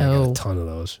 I got a ton of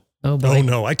those. Oh boy. Oh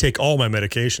no, I take all my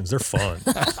medications. They're fun.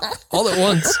 All at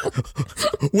once.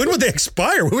 When would they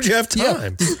expire? When would you have Yeah.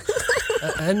 time?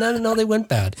 And no, they went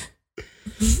bad.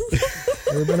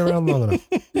 They've been around long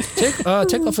enough.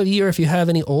 Take off a year if you have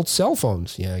any old cell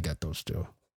phones. Yeah, I got those too.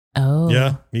 Oh.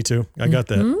 Yeah, me too. I got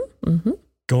that. Mm-hmm.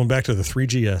 Going back to the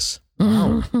 3GS.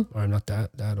 Wow. I'm not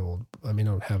that old. I mean,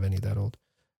 I don't have any that old.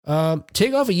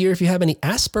 Take off a year if you have any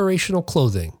aspirational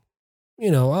clothing.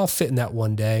 I'll fit in that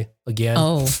one day again.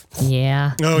 Oh,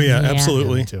 yeah. Oh yeah, Yeah.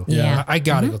 absolutely. Me too. Yeah. I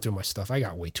gotta go through my stuff. I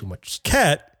got way too much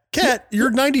stuff. Cat, you're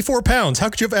 94 pounds. How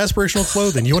could you have aspirational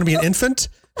clothing? You want to be an infant?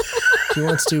 She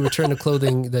wants to return the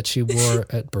clothing that she wore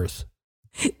at birth.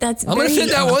 That's I'm going to very-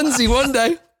 fit that onesie one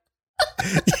day.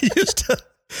 You used to-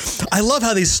 I love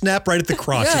how they snap right at the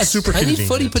crotch. It's super I need convenient.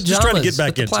 footy pajamas Just trying to get back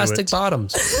with the into plastic it.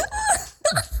 bottoms.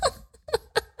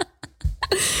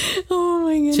 Oh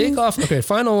my goodness. Take off. Okay,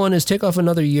 final one is take off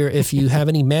another year if you have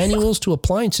any manuals to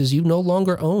appliances you no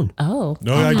longer own. Oh.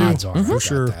 No, I do. Odds are, I've got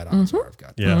sure. that. Odds are, I've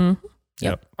got that. Yeah.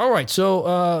 Yep. All right.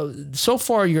 So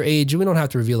far your age, we don't have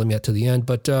to reveal them yet to the end,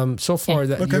 but so far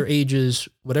that Okay. your age is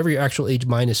whatever your actual age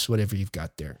minus whatever you've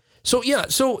got there. So yeah.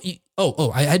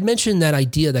 I had mentioned that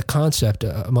idea, that concept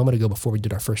a moment ago before we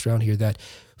did our first round here, that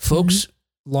folks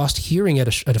lost hearing at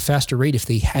a faster rate if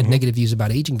they had negative views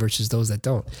about aging versus those that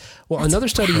don't. Well, another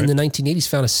study in the 1980s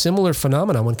found a similar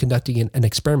phenomenon when conducting an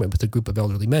experiment with a group of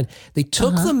elderly men. They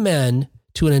took the men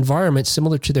to an environment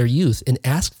similar to their youth and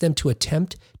asked them to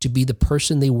attempt to be the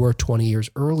person they were 20 years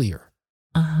earlier.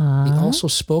 Uh-huh. They also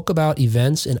spoke about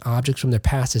events and objects from their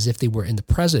past as if they were in the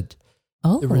present.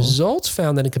 Oh. The results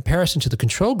found that in comparison to the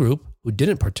control group, who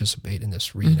didn't participate in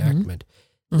this reenactment,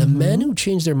 the men who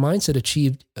changed their mindset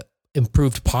achieved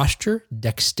improved posture,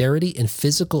 dexterity, and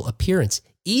physical appearance.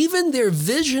 Even their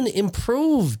vision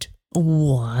improved.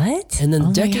 What? And then Oh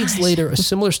my decades gosh. later, a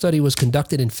similar study was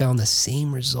conducted and found the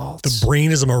same results. The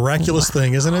brain is a miraculous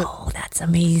thing, isn't it? Oh, that's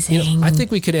amazing. I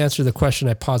think we could answer the question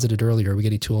I posited earlier. Are we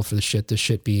getting too old for the shit? This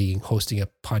shit being hosting a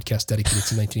podcast dedicated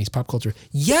to 1980s pop culture.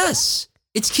 Yes,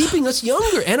 it's keeping us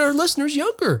younger and our listeners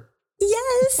younger.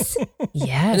 Yes. In a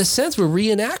Yes. sense, we're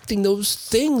reenacting those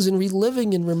things and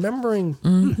reliving and remembering.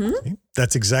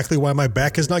 That's exactly why my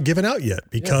back is not given out yet,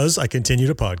 because I continue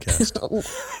to podcast.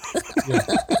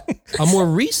 A more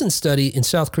recent study in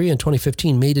South Korea in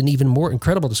 2015 made an even more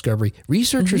incredible discovery.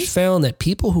 Researchers found that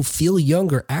people who feel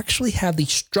younger actually have the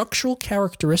structural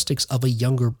characteristics of a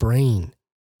younger brain.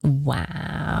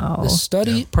 Wow. The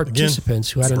study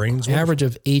participants who had brains an work.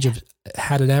 average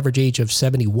age of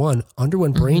 71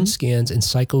 underwent brain scans and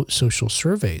psychosocial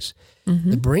surveys.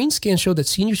 The brain scan showed that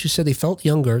seniors who said they felt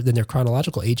younger than their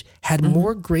chronological age had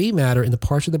more gray matter in the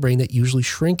parts of the brain that usually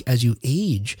shrink as you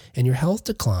age and your health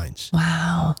declines.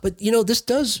 Wow. But, this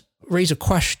does raise a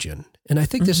question, and I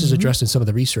think this is addressed in some of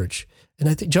the research. And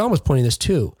I think John was pointing this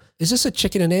too. Is this a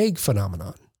chicken and egg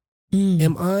phenomenon?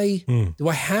 Do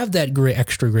I have that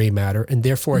extra gray matter and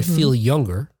therefore I feel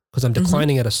younger because I'm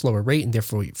declining at a slower rate and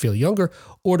therefore feel younger?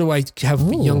 Or do I have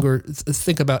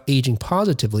think about aging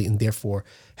positively and therefore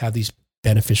have these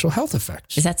beneficial health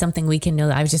effects? Is that something we can know?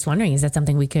 I was just wondering, is that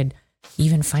something we could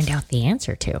even find out the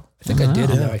answer to? I think I did,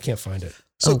 and now I can't find it.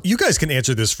 So you guys can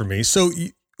answer this for me. So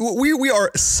we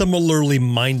are similarly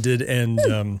minded, and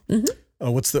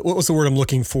what was the word I'm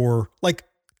looking for? Like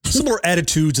similar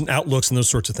attitudes and outlooks and those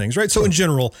sorts of things, right? So in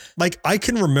general, like I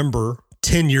can remember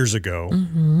 10 years ago,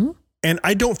 and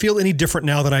I don't feel any different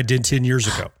now than I did 10 years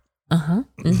ago.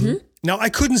 Now I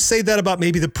couldn't say that about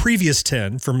maybe the previous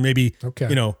 10 from maybe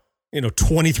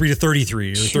 23 to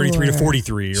 33 or 33 to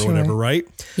 43 or whatever, right?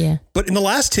 Yeah. But in the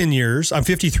last 10 years, I'm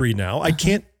 53 now. I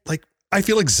can't I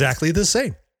feel exactly the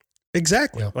same.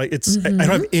 Exactly. Yeah. Like it's, I don't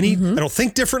have any, I don't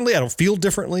think differently. I don't feel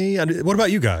differently. What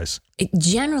about you guys?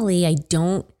 Generally, I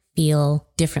don't feel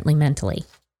differently mentally.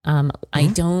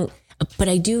 I don't, but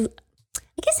I do,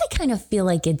 I guess I kind of feel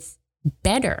like it's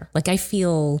better. Like I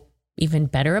feel even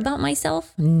better about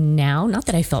myself now. Not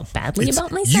that I felt badly It's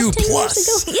about myself you 10 plus.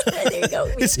 years ago. Yeah, there you go.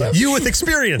 It's you with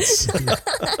experience.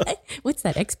 What's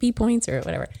that? XP points or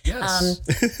whatever. Yes.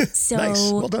 So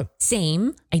Nice. Well done.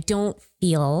 Same. I don't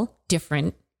feel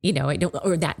different, I don't,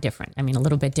 or that different. I mean, a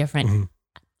little bit different.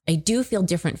 I do feel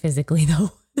different physically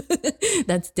though.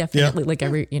 That's definitely like I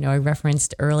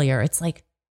referenced earlier. It's like,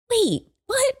 wait,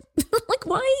 what? Like,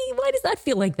 why does that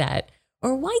feel like that?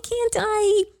 Or why can't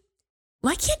I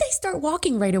start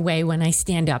walking right away when I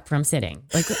stand up from sitting?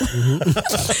 Like,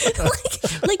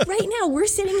 like right now we're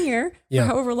sitting here for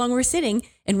however long we're sitting.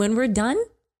 And when we're done,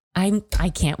 I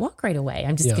can't walk right away.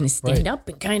 I'm just going to stand up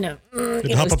and kind of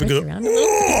hop up and go, around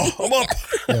I'm up.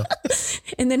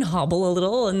 and then hobble a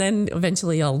little, and then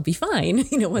eventually I'll be fine.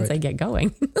 Once I get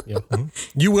going.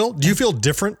 You will? Do you feel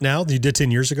different now than you did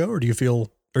 10 years ago? Or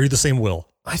are you the same Will?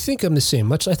 I think I'm the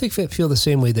same. I feel the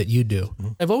same way that you do.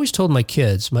 I've always told my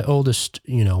kids, my oldest,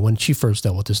 when she first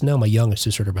dealt with this, now my youngest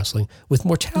is sort of wrestling with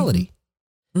mortality.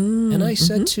 And I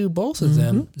said to both of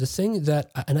them, the thing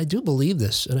that, and I do believe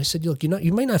this, and I said, look,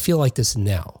 you might not feel like this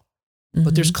now,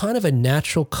 but there's kind of a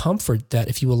natural comfort that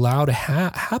if you allow to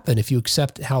happen, if you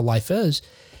accept how life is,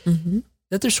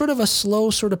 that there's sort of a slow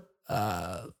sort of,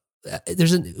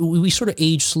 we sort of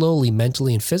age slowly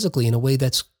mentally and physically in a way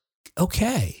that's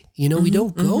okay. We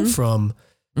don't go from,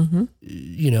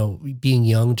 being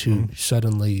young to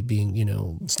suddenly being,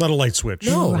 It's not a light switch.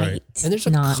 no, Right. and there's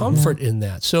a comfort in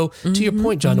that. So to your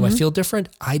point, John, do I feel different?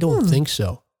 I don't think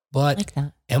so. But like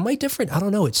that. am I different? I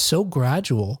don't know. It's so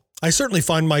gradual. I certainly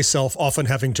find myself often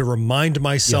having to remind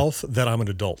myself that I'm an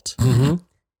adult.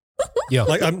 Yeah.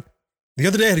 Like the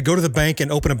other day I had to go to the bank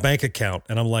and open a bank account.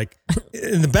 And I'm like,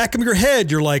 in the back of your head,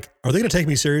 you're like, are they going to take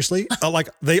me seriously? Like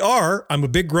they are. I'm a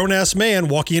big grown ass man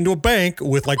walking into a bank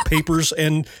with like papers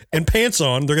and pants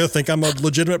on. They're going to think I'm a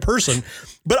legitimate person,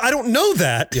 but I don't know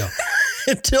that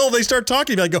until they start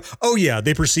talking to me. I go, oh yeah,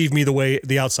 they perceive me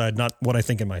the outside, not what I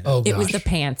think in my head. Oh, It was gosh. the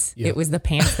pants. Yeah. It was the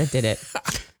pants that did it.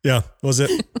 Yeah. Was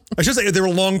it? I should say they were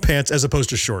long pants as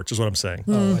opposed to shorts is what I'm saying.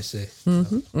 Oh, I see.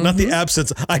 Not the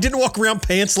absence. I didn't walk around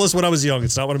pantsless when I was young.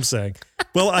 It's not what I'm saying.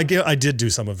 Well, I did do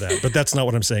some of that, but that's not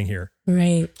what I'm saying here.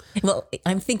 Right. Well,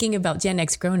 I'm thinking about Gen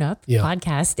X Grown Up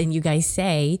podcast, and you guys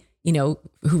say, who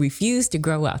refused to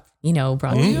grow up,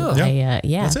 brought to you by,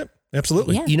 That's it.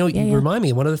 Absolutely. Yeah. You remind me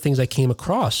of one of the things I came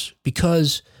across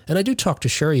because, and I do talk to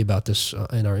Sherry about this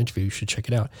in our interview. You should check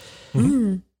it out.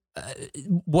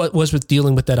 What was with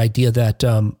dealing with that idea that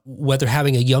whether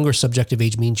having a younger subjective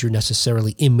age means you're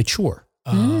necessarily immature.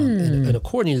 And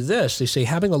according to this, they say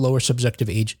having a lower subjective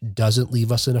age doesn't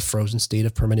leave us in a frozen state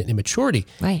of permanent immaturity.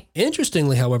 Right.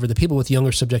 Interestingly, however, the people with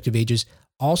younger subjective ages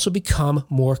also become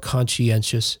more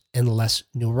conscientious and less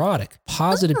neurotic.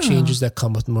 Positive changes that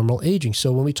come with normal aging.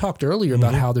 So when we talked earlier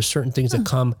about how there's certain things that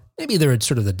come, maybe they're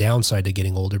sort of the downside to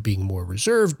getting older, being more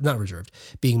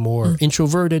being more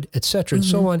introverted, et cetera, and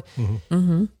so on.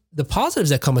 The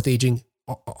positives that come with aging,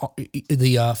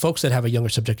 the folks that have a younger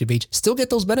subjective age still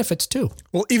get those benefits too.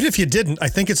 Well, even if you didn't, I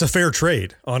think it's a fair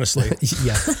trade, honestly.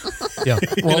 Yeah.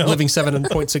 Well, living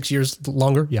 7.6 years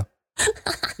longer. Yeah.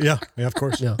 Yeah, of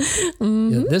course. Yeah.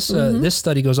 This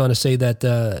study goes on to say that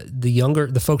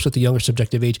the folks with the younger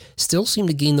subjective age still seem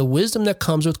to gain the wisdom that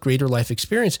comes with greater life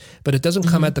experience, but it doesn't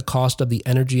come at the cost of the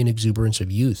energy and exuberance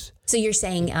of youth. So you're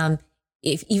saying,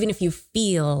 even if you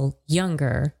feel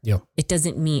younger, it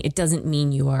doesn't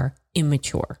mean you are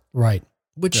immature. Right.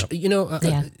 Which,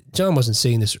 John wasn't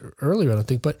saying this earlier, I don't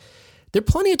think, but there are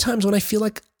plenty of times when I feel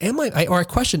like, I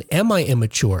question, am I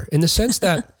immature? In the sense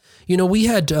that, we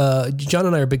had, John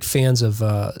and I are big fans of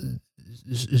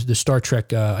the Star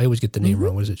Trek, I always get the name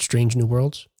wrong. What is it? Strange New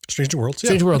Worlds? Strange New Worlds.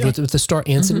 Strange New Worlds with the star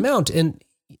Anson Mount. And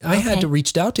I had to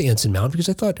reach out to Anson Mount because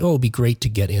I thought, it'd be great to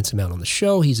get Anson Mount on the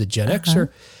show. He's a Gen Xer.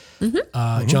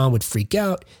 John would freak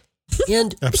out.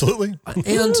 And absolutely.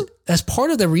 And as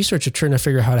part of the research of trying to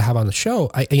figure out how to have on the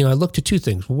show, I looked at two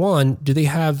things. One,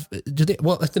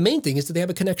 the main thing is, do they have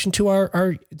a connection to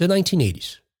the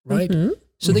 1980s, right?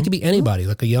 So they could be anybody,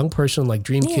 like a young person like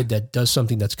Dream Kid that does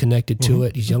something that's connected to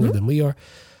it. He's younger than we are.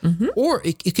 Or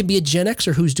it could be a Gen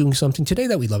Xer who's doing something today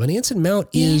that we love. And Anson Mount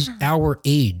is our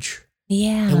age.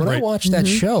 Yeah. And when I watch that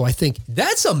show, I think,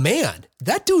 that's a man.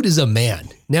 That dude is a man.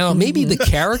 Now, maybe the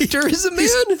character is a man.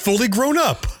 He's fully grown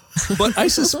up. But I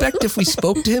suspect if we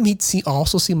spoke to him, he'd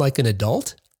also seem like an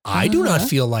adult. I do not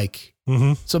feel like.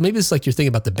 So maybe it's like you're thinking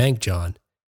about the bank, John.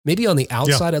 Maybe on the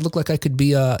outside, I look like I could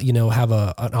be have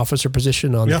an officer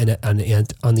position on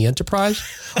the Enterprise.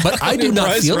 But I do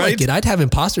not feel like it. I'd have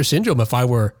imposter syndrome if I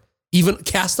were even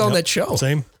cast on that show.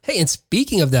 Same. Hey, and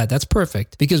speaking of that, that's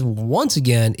perfect because once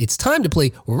again, it's time to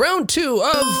play round 2 of.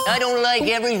 I don't like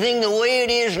everything the way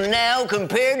it is now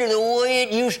compared to the way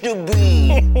it used to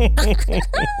be.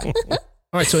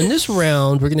 All right, so in this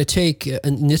round, we're going to take,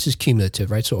 and this is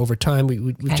cumulative, right? So over time,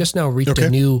 we've just now reached a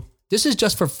new. This is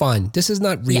just for fun. This is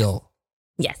not real.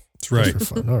 Yes. That's right. Just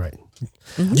for fun. All right.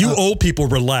 You old people,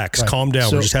 relax, calm down.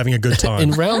 So, we're just having a good time.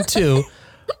 In round 2,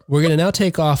 we're going to now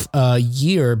take off a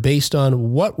year based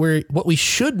on what we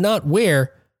should not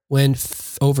wear when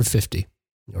over 50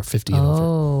 or 50 and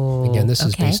over. Again, this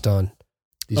is based on.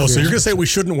 So you're going to say we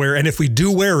shouldn't wear, and if we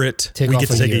do wear it, we get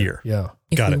to take a year. Yeah.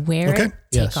 If you wear it, take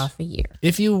Yes. off a year.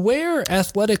 If you wear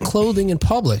athletic clothing in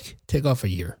public, take off a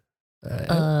year.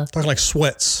 Talking like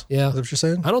sweats. Yeah. Is that what you're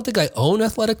saying? I don't think I own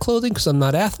athletic clothing because I'm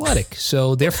not athletic.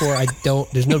 So therefore,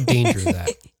 there's no danger of that.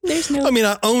 There's no. I mean,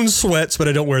 I own sweats, but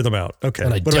I don't wear them out. Okay.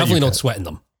 And I What about definitely you, don't Pat? sweat in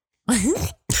them.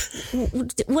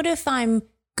 What if I'm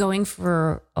going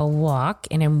for a walk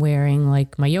and I'm wearing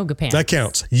like my yoga pants? That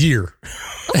counts. Year.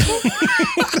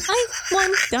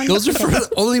 One, done. Those are for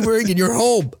only wearing in your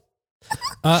home.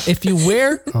 If you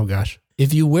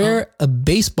wear a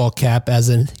baseball cap as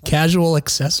a casual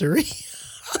accessory.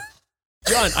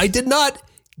 John, I did not.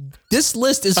 This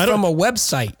list is from a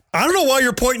website. I don't know why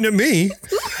you're pointing at me.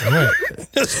 All right.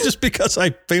 It's just because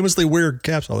I famously wear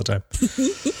caps all the time.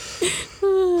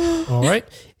 All right.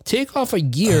 Take off a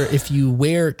year if you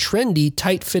wear trendy,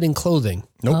 tight-fitting clothing.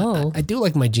 Nope. Oh, I do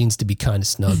like my jeans to be kind of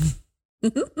snug.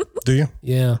 Do you?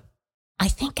 Yeah. I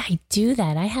think I do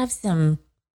that. I have some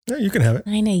Yeah, you can have it.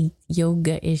 kind of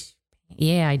yoga-ish.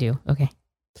 Yeah, I do. Okay.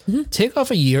 Take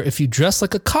off a year if you dress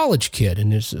like a college kid.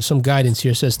 And there's some guidance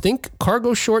here. It says, think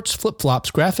cargo shorts,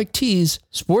 flip-flops, graphic tees,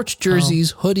 sports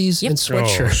jerseys, hoodies, and Oh,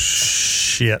 sweatshirts.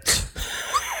 shit.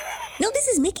 No, this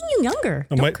is making you younger.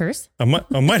 I Don't might- curse. I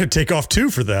might have take off 2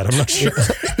 for that. I'm not sure.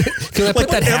 Can I put Like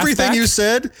that half everything back? you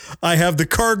said, I have the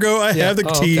cargo, I have the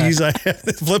okay. tees, I have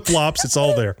the flip flops. It's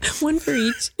all there. One for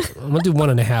each. I'm going to do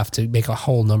 1.5 to make a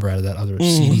whole number out of that other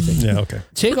CD thing. Yeah. Okay.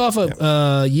 Take off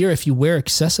a year if you wear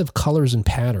excessive colors and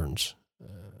patterns. I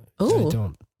Oh,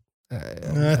 don't.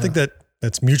 I think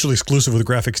that's mutually exclusive with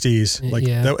graphics tees. Like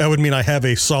Yeah. that would mean I have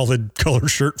a solid color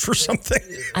shirt for something.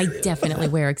 I definitely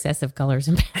wear excessive colors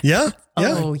and patterns. Yeah.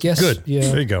 Yeah. Oh, Guess, Good. Yeah.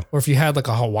 There you go. Or if you had like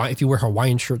a if you wear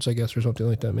Hawaiian shirts, I guess, or something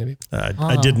like that, maybe.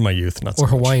 I did in my youth, not so Or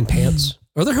much. Hawaiian pants.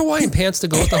 Are there Hawaiian pants to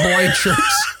go with the Hawaiian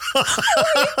shirts?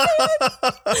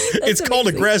 It's called a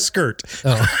amazing. grass skirt.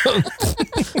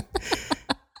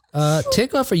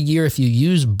 Take off a year if you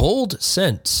use bold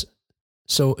scents.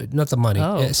 So not the money,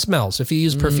 Oh. it smells. If you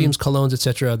use perfumes, colognes,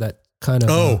 etc., that kind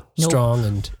of strong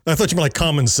and I thought you meant like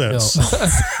common sense.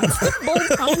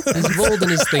 he's bold in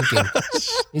his thinking.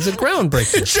 He's a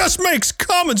groundbreaker. It just makes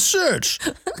common sense.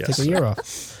 Take Yes. a year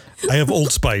off. I have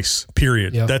Old Spice,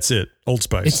 period. Yeah. That's it. Old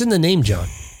Spice. It's in the name, John.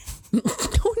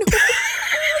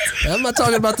 I'm not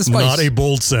talking about the spice. Not a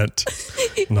bold scent.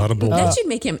 Not a bold That should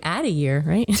make him add a year,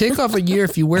 right? Take off a year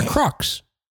if you wear Crocs.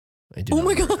 I do Oh not.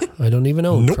 my God. I don't even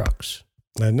own Nope. Crocs.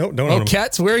 No, don't Oh, own 'em.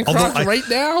 Kat's wearing Although Crocs right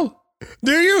now?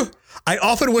 Do you? I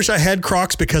often wish I had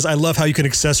Crocs because I love how you can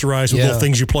accessorize with Yeah. little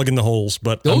things you plug in the holes.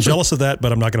 But I'm Those are- jealous of that,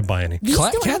 but I'm not going to buy any. These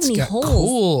don't have Kat's any got holes.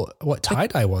 cool,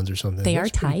 tie-dye ones or something. They are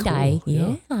That's pretty tie-dye.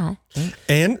 cool. Yeah.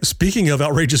 And speaking of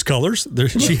outrageous colors,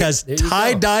 she has There you go.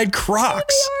 tie-dyed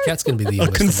Crocs. Kat's going to be the A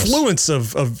youngest of us. confluence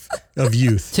of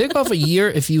youth. Take off a year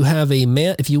if you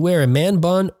wear a man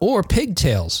bun or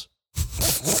pigtails.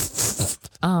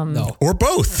 No. Or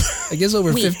both. I guess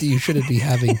over Wait. 50 you shouldn't be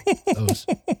having those.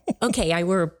 Okay, I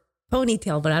wear a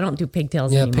ponytail, but I don't do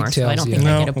pigtails Yeah, anymore, so I don't pigtails, think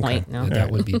yeah. I get a No, point. okay. No. Yeah, that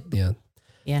would be, yeah.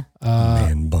 Yeah.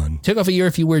 Man bun. Take off a year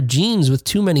if you wear jeans with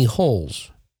too many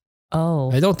holes.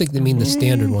 Oh. I don't think they mean the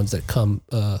standard ones that come,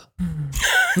 not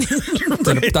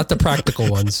the practical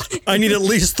ones. I need at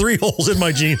least 3 holes in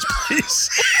my jeans, please.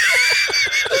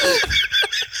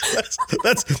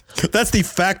 That's the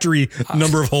factory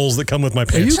number of holes that come with my Are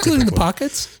pants. you including the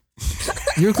pockets?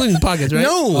 You're including the pockets, right?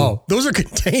 No, Oh. those are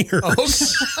containers.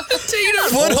 Container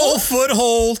Foot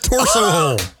hole, torso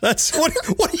hole. That's what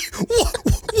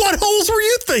holes were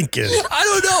you thinking? I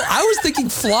don't know. I was thinking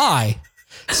fly.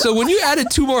 So when you added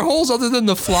 2 more holes other than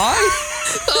the fly,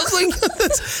 I was like,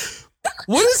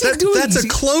 what is he doing? That's a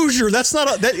closure. That's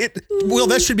not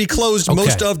that should be closed Okay.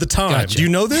 most of the time. Gotcha. Do you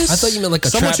know this? I thought you meant like a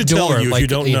Someone trap should door, tell you like, if you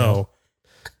don't you know.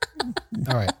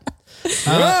 All right.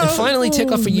 And finally,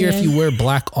 take off a year if you wear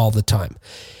black all the time.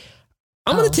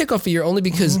 I'm going to take off a year only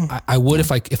because I would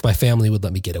if my family would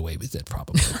let me get away with it.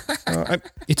 Probably.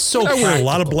 It's so. I wear a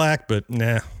lot of practical. black, but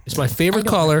nah. It's my I favorite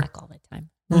don't wear color, black all the time.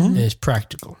 and it's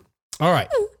practical. All right.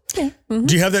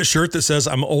 Do you have that shirt that says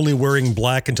 "I'm only wearing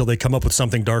black until they come up with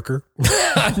something darker"?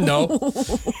 No,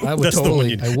 I would That's the one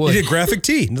totally. you I need. would. You need a graphic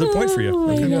tee. Another point for you. Oh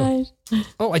my you go. gosh.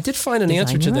 Oh, I did find an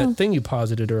answer to Designer. that thing you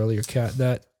posited earlier, Kat.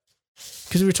 That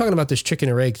because we were talking about this chicken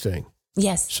or egg thing.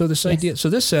 Yes. So this idea. So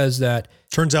this says that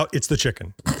Turns out it's the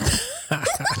chicken.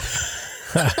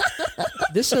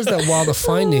 this says that while the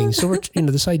findings, so we're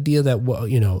this idea that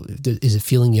is it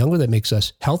feeling younger that makes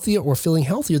us healthier, or feeling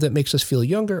healthier that makes us feel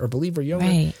younger, or believe we're younger?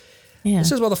 Right. Yeah. It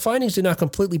says, while the findings do not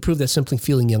completely prove that simply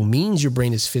feeling young means your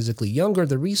brain is physically younger,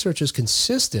 the research is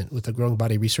consistent with the growing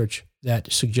body research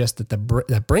that suggests that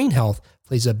that brain health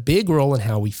plays a big role in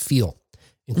how we feel,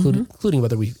 including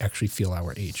whether we actually feel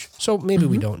our age. So maybe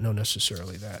we don't know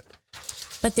necessarily that.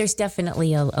 But there's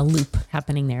definitely a loop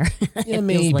happening there. Yeah, It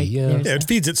maybe, feels like yeah. there's Yeah, it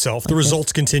feeds itself. The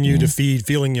results continue to feed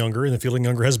feeling younger, and the feeling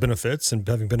younger has benefits, and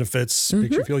having benefits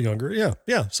makes you feel younger. Yeah,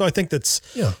 yeah. So I think that's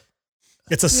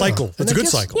it's a cycle. And It's a I good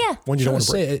guess- cycle. Yeah. One you don't want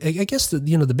to break. I guess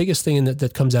the biggest thing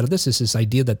that comes out of this is this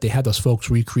idea that they had those folks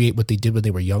recreate what they did when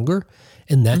they were younger,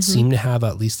 and that seemed to have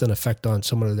at least an effect on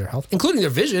some of their health, including their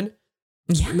vision.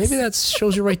 Yes. Maybe that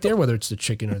shows you right there whether it's the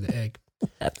chicken or the egg.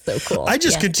 That's so cool. I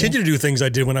just Yeah, continue to do things I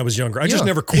did when I was younger. I just Yeah.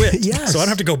 never quit. Yes. So I don't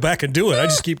have to go back and do it. I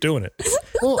just keep doing it.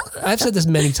 Well, I've said this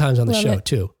many times on the Love show it.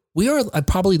 too. We are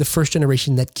probably the first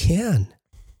generation that can.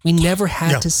 We never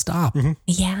had Yeah. to stop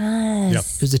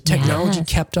Yes. because the technology Yes.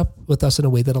 kept up with us in a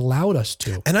way that allowed us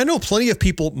to. And I know plenty of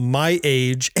people my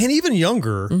age and even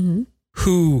younger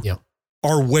who Yeah.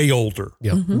 are way older.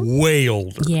 Yeah. Way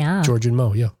older. Yeah. George and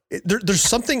Mo, yeah. There's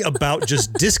something about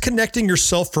just disconnecting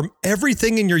yourself from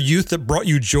everything in your youth that brought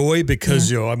you joy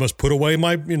because, I must put away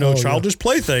my, childish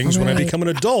playthings when I Right. become an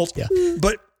adult. Yeah.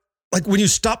 But like when you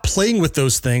stop playing with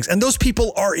those things, and those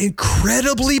people are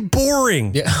incredibly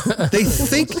boring. Yeah. They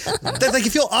think that like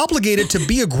you feel obligated to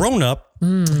be a grown up.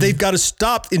 They've got to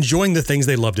stop enjoying the things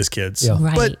they loved as kids. Yeah.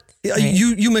 Right. But Right.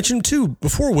 you mentioned too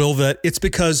before, Will, that it's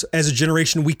because as a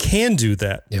generation we can do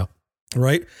that. Yeah.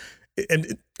 Right.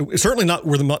 And certainly not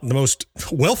we're the most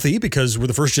wealthy because we're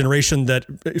the first generation that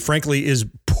frankly is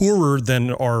poorer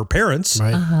than our parents.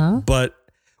 Right. But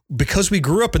because we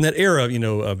grew up in that era,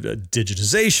 of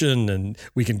digitization, and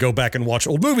we can go back and watch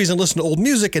old movies and listen to old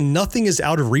music, and nothing is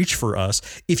out of reach for us.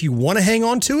 If you want to hang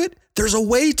on to it, there's a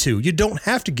way to. You don't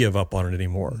have to give up on it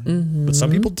anymore. But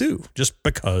some people do, just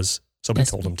because somebody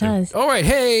Just told them to. because. All right.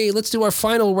 Hey, let's do our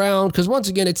final round because once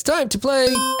again, it's time to play.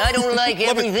 I don't like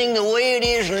everything the way it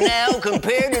is now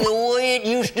compared to the way it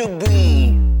used to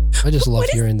be. I just love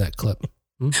hearing that clip.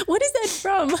 What is that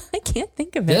from? I can't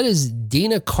think of That it. is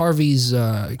Dana Carvey's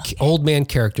old man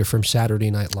character from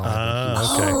Saturday Night Live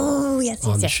Okay. Oh, yes.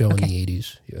 on the yes. show in Okay. the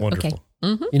 80s. Yeah. Wonderful.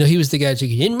 Okay. He was the guy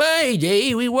saying, in my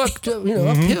day, we walked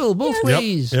uphill both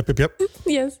ways. Yep.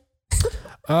 Yes.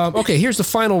 Okay, here's the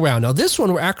final round. Now, this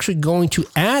one, we're actually going to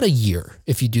add a year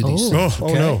if you do these things. Oh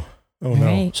okay? no. Oh no.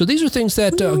 Right. So these are things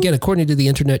that, again, according to the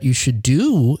internet, you should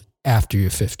do after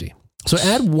you're 50. So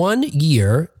add 1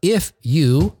 year if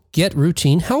you get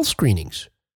routine health screenings.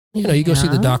 You go see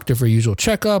the doctor for a usual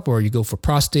checkup, or you go for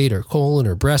prostate or colon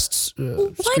or breasts Why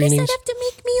does screenings. that have to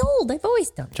make me old? I've always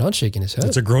done it. John's shaking his head.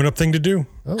 It's a grown up thing to do.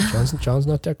 Oh, John's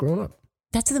not that grown up.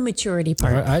 That's the maturity All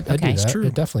part. right, I do Okay. that. true. I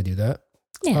definitely do that.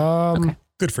 Yeah. Okay.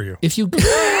 Good for you. If you,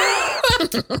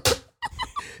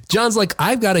 John's like,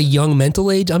 I've got a young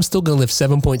mental age. I'm still going to live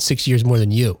 7.6 years more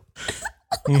than you.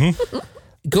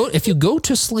 If you go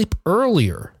to sleep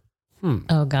earlier.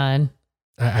 Oh, God.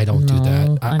 I don't do No,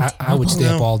 that. I'm I would stay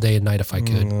up No. all day and night if I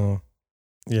could.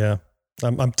 Yeah.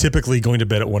 I'm typically going to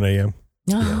bed at 1 a.m.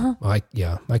 I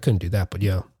couldn't do that, but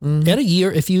yeah. Add a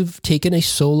year if you've taken a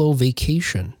solo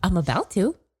vacation. I'm about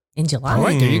to in July. All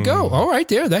right, there you go. All right,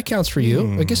 that counts for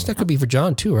you. I guess that could be for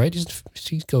John too, right?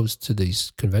 He goes to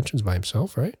these conventions by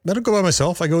himself, right? I don't go by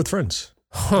myself. I go with friends.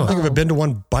 I think I've been to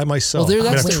one by myself. Well,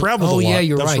 I've traveled a lot. yeah,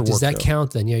 you're That's for right. Does work, that though.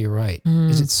 count then? Yeah, you're right.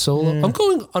 Is it solo? I'm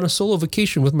going on a solo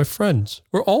vacation with my friends.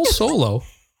 We're all solo.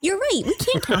 You're right. We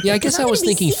can't count. Yeah, I because guess I'm I gonna was be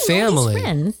thinking seeing all these family.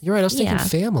 friends. You're right. I was thinking Yeah.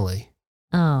 family.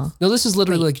 Oh. No, this is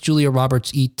literally like Julia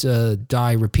Roberts Eat,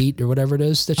 Die, Repeat, or whatever it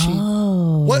is that she.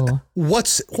 Oh.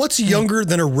 What's younger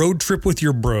than a road trip with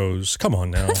your bros? Come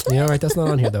on now. Doesn't Yeah, right. That's not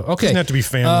on here though. Okay. have to be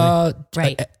family.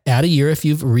 Right. Add a year if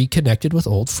you've reconnected with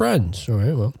old friends. All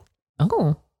right. Well,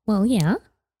 Oh. Well, yeah.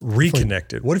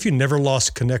 Reconnected. What if you never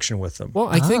lost connection with them?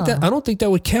 I think I don't think that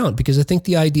would count because I think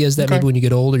the idea is that maybe when you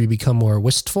get older, you become more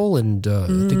wistful, and I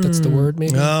think that's the word.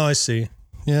 Maybe. Oh, I see.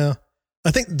 Yeah.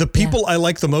 I think the people I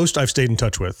like the most, I've stayed in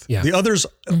touch with. Yeah. The others,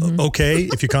 okay,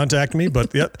 if you contact me,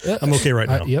 but I'm okay right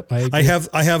now. Yep. I I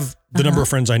have the number of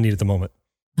friends I need at the moment.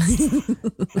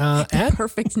 add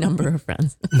Perfect number of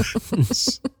friends.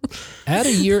 add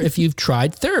a year if you've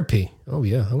tried therapy. Oh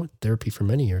yeah, I went to therapy for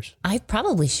many years. I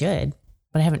probably should,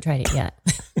 but I haven't tried it yet.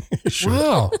 Sure.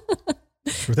 Wow.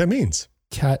 That's what that means.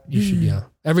 Kat, you should. Yeah.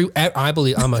 I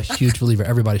believe I'm a huge believer.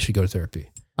 Everybody should go to therapy.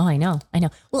 Oh, I know.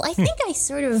 Well, I think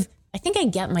I think I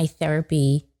get my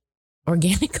therapy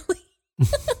organically.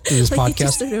 Through this Like, it podcast.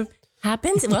 just sort of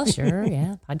happens. Well, sure.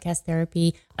 Yeah. Podcast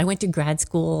therapy. I went to grad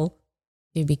school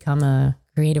to become a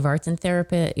creative arts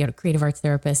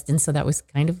therapist. And so that was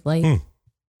kind of like,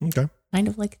 Okay.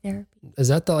 therapy. Is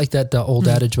that the old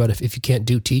adage about if you can't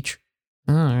do, teach?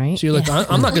 All right. So you're like,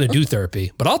 I'm not going to do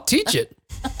therapy, but I'll teach it.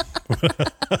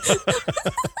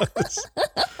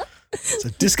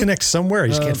 It's a disconnect somewhere. I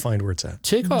just can't find where it's at.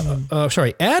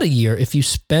 Add a year if you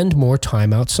spend more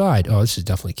time outside. Oh, this is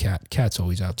definitely Cat. Cat's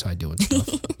always outside doing stuff.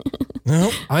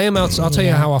 No. I am outside. I'll tell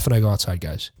you how often I go outside,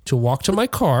 guys. To walk to my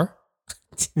car,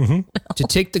 to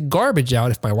take the garbage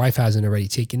out if my wife hasn't already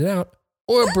taken it out,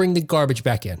 or bring the garbage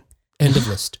back in. End of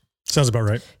list. Sounds about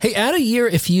right. Hey, add a year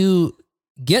if you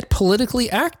get politically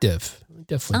active. I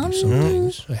definitely do some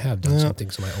things. I have done some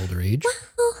things in my older age.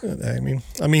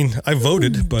 I mean, I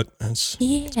voted, but that's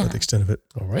about the extent of it.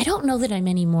 All I right. don't know that I'm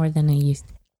any more than I used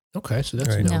to. Okay, so that's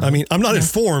Right. no. No. I mean, I'm not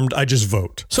informed. I just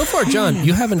vote. So far, John,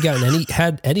 you haven't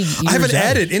had any. Years I haven't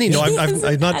added. added any. No,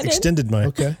 I've not Added. extended my.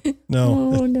 Okay.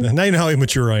 No. Now you know how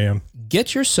immature I am.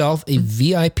 Get yourself a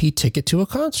VIP ticket to a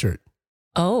concert.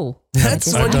 Oh, I've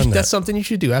done that. That's something you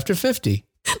should do after 50.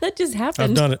 that just I've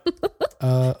happened. done it.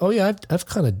 I've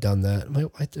kind of done that.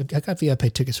 I got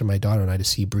VIP tickets for my daughter and I to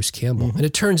see Bruce Campbell. And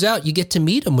it turns out you get to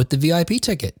meet him with the VIP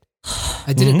ticket.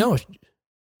 I didn't know.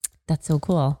 That's so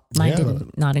cool. Mine Yeah.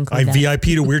 did not I include that. VIP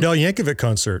to Weird Al Yankovic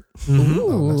concert.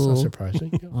 Oh, that's not Ooh.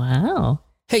 surprising. Wow.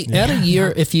 Hey, add a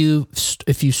year if you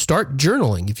start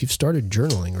journaling, if you've started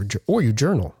journaling or you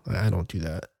journal. I don't do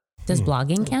that. Does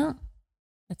blogging count?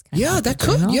 That's kind Yeah, like that a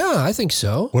could. journal. Yeah, I think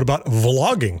so. What about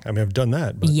vlogging? I mean, I've done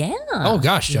that, but Yeah. Oh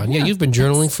gosh, John. Yeah, you've been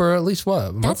journaling for at least what,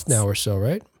 a month that's- now or so,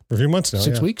 right? for a few months now.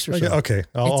 6 yeah. weeks or so. Okay,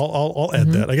 I'll add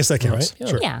that. I guess that counts. Right, yeah.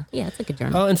 Sure. Yeah, it's a good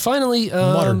journal. And finally,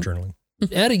 Modern journaling.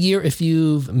 add a year if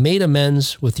you've made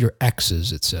amends with your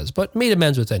exes. It says, but made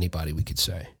amends with anybody, we could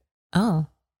say. Oh,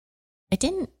 I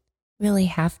didn't really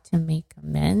have to make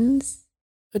amends.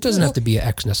 It doesn't have to be an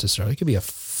ex necessarily. It could be a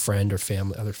friend or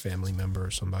other family member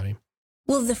or somebody.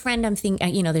 Well, the friend I'm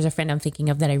thinking, there's a friend I'm thinking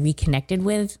of that I reconnected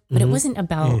with, but it wasn't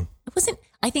about,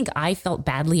 I think I felt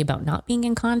badly about not being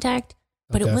in contact,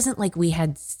 but Okay. it wasn't like we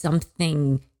had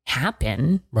something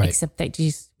happen, Right. except that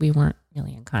we weren't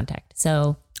really in contact.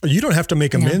 So You don't have to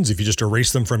make amends if you just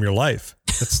erase them from your life.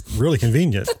 That's really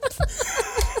convenient.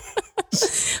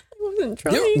 I wasn't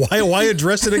trying. Why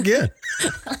address it again?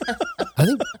 I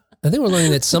think we're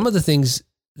learning that some of the things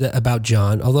about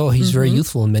John, although he's very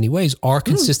youthful in many ways, are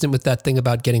consistent with that thing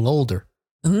about getting older.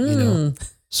 You know,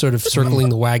 sort of circling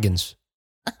the wagons.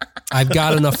 I've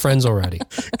got enough friends already.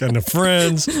 Got enough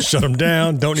friends. Shut them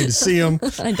down. Don't need to see them.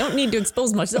 I don't need to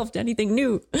expose myself to anything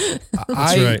new.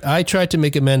 I right. tried to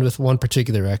make amend with one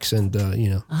particular ex, and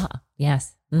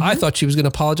Yes. I thought she was going to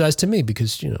apologize to me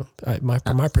because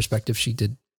from my perspective, she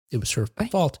did. It was her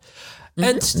fault.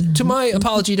 And to my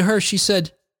apology to her, she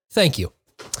said, "Thank you."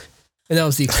 And that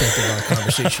was the extent of our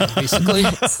conversation, basically.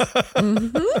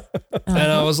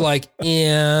 And I was like,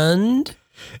 and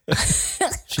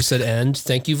she said, and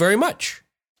thank you very much.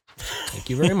 Thank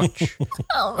you very much. Oh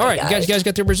my All right, gosh. you guys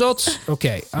got the results?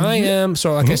 Okay. I am,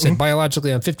 so like I said,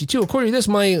 biologically, I'm 52. According to this,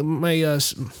 my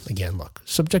again, look,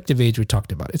 subjective age we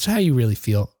talked about. It's how you really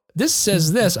feel. This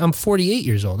says this, I'm 48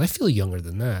 years old. I feel younger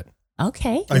than that.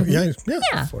 Okay. Yeah.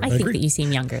 Yeah, I think agree. that you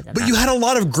seem younger than But that. you had a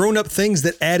lot of grown-up things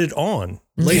that added on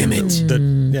later.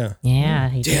 Yeah,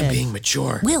 he did.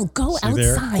 mature. Will, go See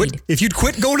there? outside. If you'd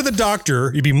quit going to the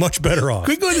doctor, you'd be much better off.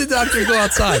 Quick, go to the doctor and go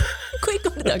outside. Quick,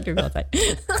 go to the doctor, go outside.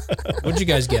 What'd you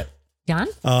guys get? John?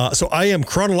 So I am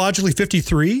chronologically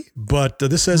 53, but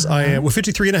this says I am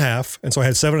 53 and a half. And so I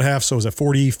had 7.5, so I was at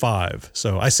 45.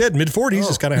 So I said mid 40s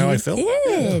is kind of how I felt.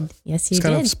 Did. Yes, you It's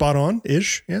kind did. of spot on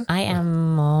ish. Yeah. I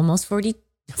am almost 42,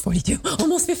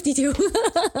 almost 52.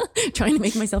 Trying to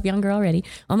make myself younger already.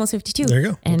 Almost 52. There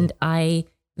you go. And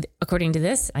according to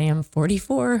this, I am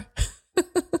 44.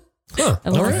 Huh. I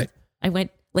All lost- right. I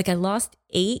went, I lost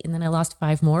 8 and then I lost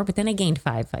 5 more, but then I gained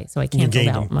 5. So I You canceled gained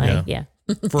out them, my, yeah.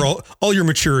 For all your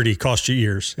maturity cost you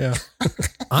years. Yeah.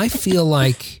 I feel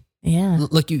like, Yeah.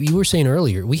 like you were saying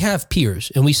earlier, we have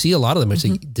peers and we see a lot of them. I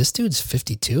say, this dude's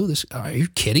 52. Are you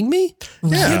kidding me?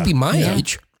 Yeah. He'd be my Yeah.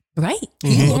 age. Right.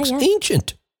 He Yeah, looks yeah.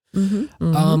 ancient.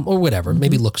 Or whatever.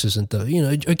 Maybe looks isn't the,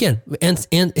 again,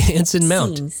 Anson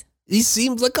Mount. Seems. He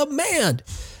seems like a man.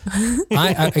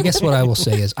 I guess what I will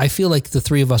say is I feel like the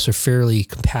three of us are fairly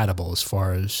compatible as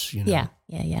far as, Yeah.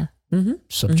 Mm-hmm.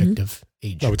 subjective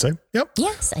age. I would say. Yep.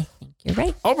 Yes, I think you're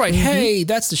right. All right. Hey,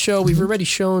 that's the show. We've already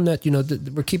shown that,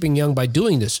 that we're keeping young by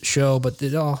doing this show, but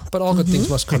all good things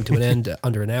must come to an end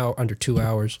under an hour, under 2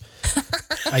 hours,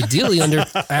 ideally under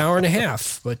an hour and a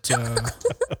half, but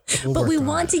But we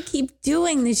want to keep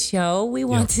doing this show. We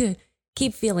want to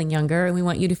keep feeling younger and we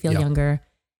want you to feel younger.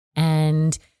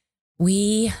 And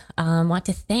we want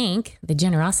to thank the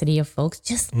generosity of folks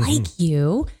just like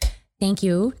you. Thank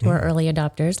you to our early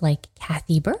adopters like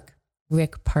Kathy Burke,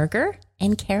 Rick Parker,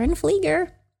 and Karen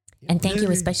Flieger. And thank you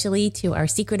especially to our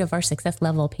Secret of Our Success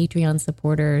Level Patreon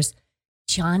supporters,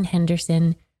 John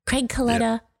Henderson, Craig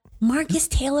Coletta, Marcus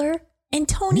Taylor, and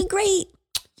Tony Great.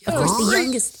 Of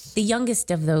course, the youngest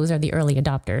of those are the early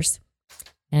adopters.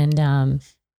 And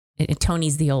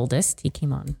Tony's the oldest. He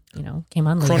came on later.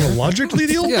 Chronologically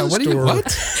the oldest? Yeah, what?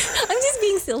 I'm just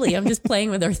being silly. I'm just playing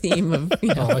with our theme of,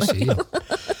 Oh, I see.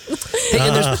 Hey,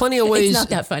 and there's plenty of ways it's not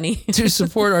that funny. to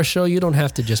support our show. You don't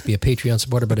have to just be a Patreon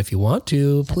supporter, but if you want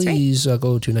to, please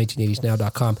go to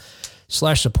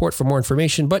 1980snow.com/support for more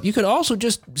information. But you could also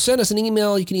just send us an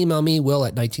email. You can email me, Will,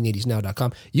 at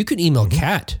 1980snow.com. You can email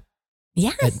Kat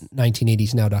at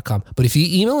 1980snow.com. But if you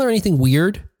email her anything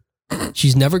weird,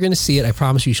 she's never going to see it. I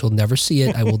promise you she'll never see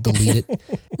it. I will delete it.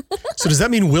 So does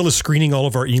that mean Will is screening all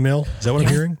of our email? Is that what I'm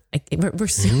hearing?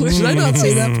 Should I not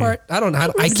say that part? I don't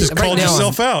know. I just called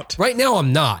yourself out. Right now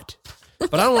I'm not.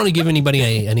 But I don't want to give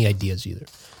anybody any ideas either.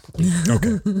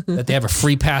 Okay. That they have a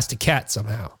free pass to Kat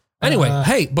somehow. Anyway,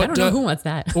 hey, but I don't know who wants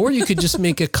that. or you could just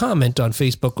make a comment on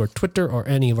Facebook or Twitter or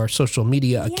any of our social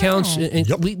media accounts. And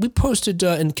we posted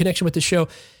in connection with the show,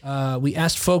 we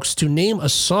asked folks to name a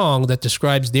song that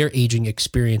describes their aging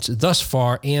experience thus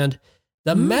far. And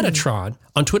the Metatron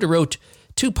on Twitter wrote,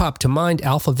 "To pop to mind,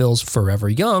 Alphaville's Forever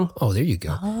Young." Oh, there you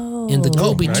go. And the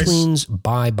Go-Betweens'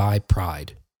 Bye Bye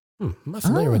Pride. I'm not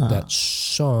familiar with that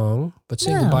song, but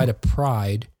saying goodbye to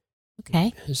pride.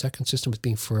 Okay. Is that consistent with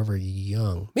being forever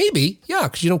young? Maybe, yeah,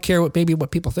 because you don't care what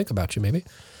people think about you, maybe.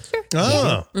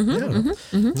 Sure.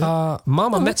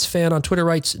 Mama Mets fan on Twitter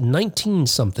writes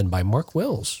 19-something by Mark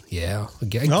Wills. Yeah.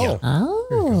 Yeah,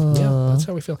 that's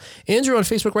how we feel. Andrew on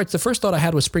Facebook writes, "The first thought I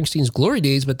had was Springsteen's Glory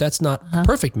Days, but that's not a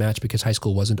perfect match because high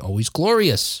school wasn't always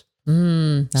glorious.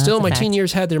 Still, my teen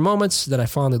years had their moments that I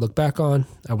fondly look back on.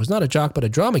 I was not a jock, but a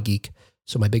drama geek.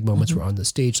 So my big moments were on the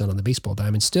stage, not on the baseball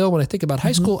diamond. Still, when I think about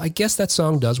high school, I guess that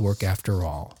song does work after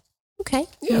all." Okay.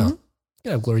 Yeah. You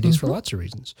can have Glory Days for lots of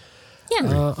reasons.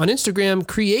 Yeah. On Instagram,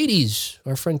 Creaties,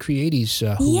 our friend Creaties,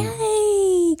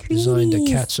 who designed a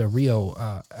Cats Rio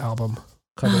album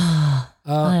cover.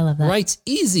 I love that. Writes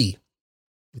easy.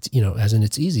 It's, as in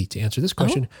it's easy to answer this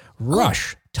question.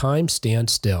 Rush, Time Stand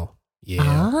Still.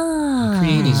 Yeah.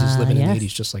 Creaties is living in the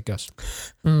 80s just like us.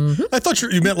 I thought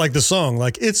you meant like the song,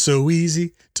 like "It's so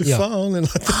easy to fall in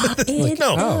love."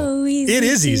 So easy it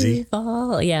is easy. to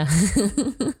fall. Yeah.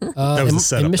 That was the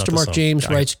setup, and not Mr. the Mark song. James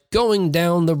writes, "Going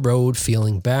down the road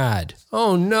feeling bad."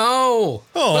 Oh, no.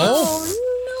 Oh,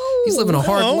 no. He's living a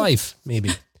hard life,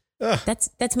 maybe.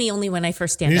 That's me only when I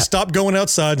first stand you up. stop going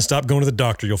outside and stop going to the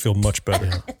doctor. You'll feel much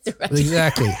better. That's right.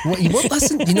 Exactly. What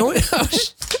lesson? You know what?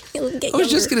 I was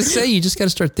just going to say, you just got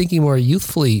to start thinking more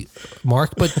youthfully,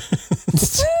 Mark. But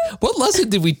what lesson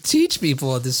did we teach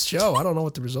people at this show? I don't know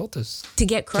what the result is. To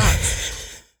get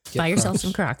Crocs. Buy yourself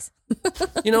some Crocs.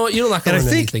 You know what? You're not going to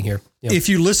learn anything here. Yeah. If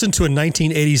you listen to a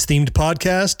 1980s themed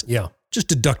podcast, Yeah. just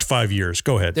deduct 5 years.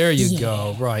 Go ahead. There you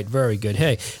go. Right. Very good.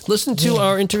 Hey, listen to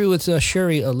our interview with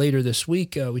Sherry later this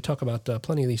week. We talk about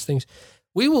plenty of these things.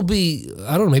 We will be,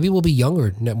 I don't know, maybe we'll be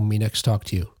younger when we next talk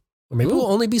to you. Or maybe we'll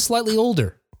only be slightly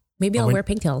older. Maybe I'll wear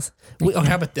pigtails.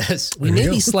 How about this? We may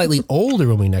be slightly older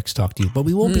when we next talk to you, but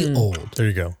we won't be old. There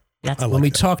you go. That's When we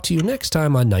talk to you next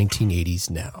time on 1980s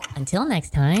Now. Until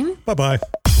next time. Bye-bye.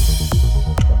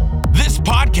 This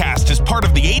podcast is part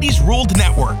of the 80s Ruled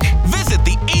Network. Visit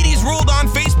the 80s Ruled on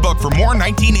Facebook for more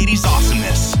 1980s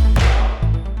awesomeness.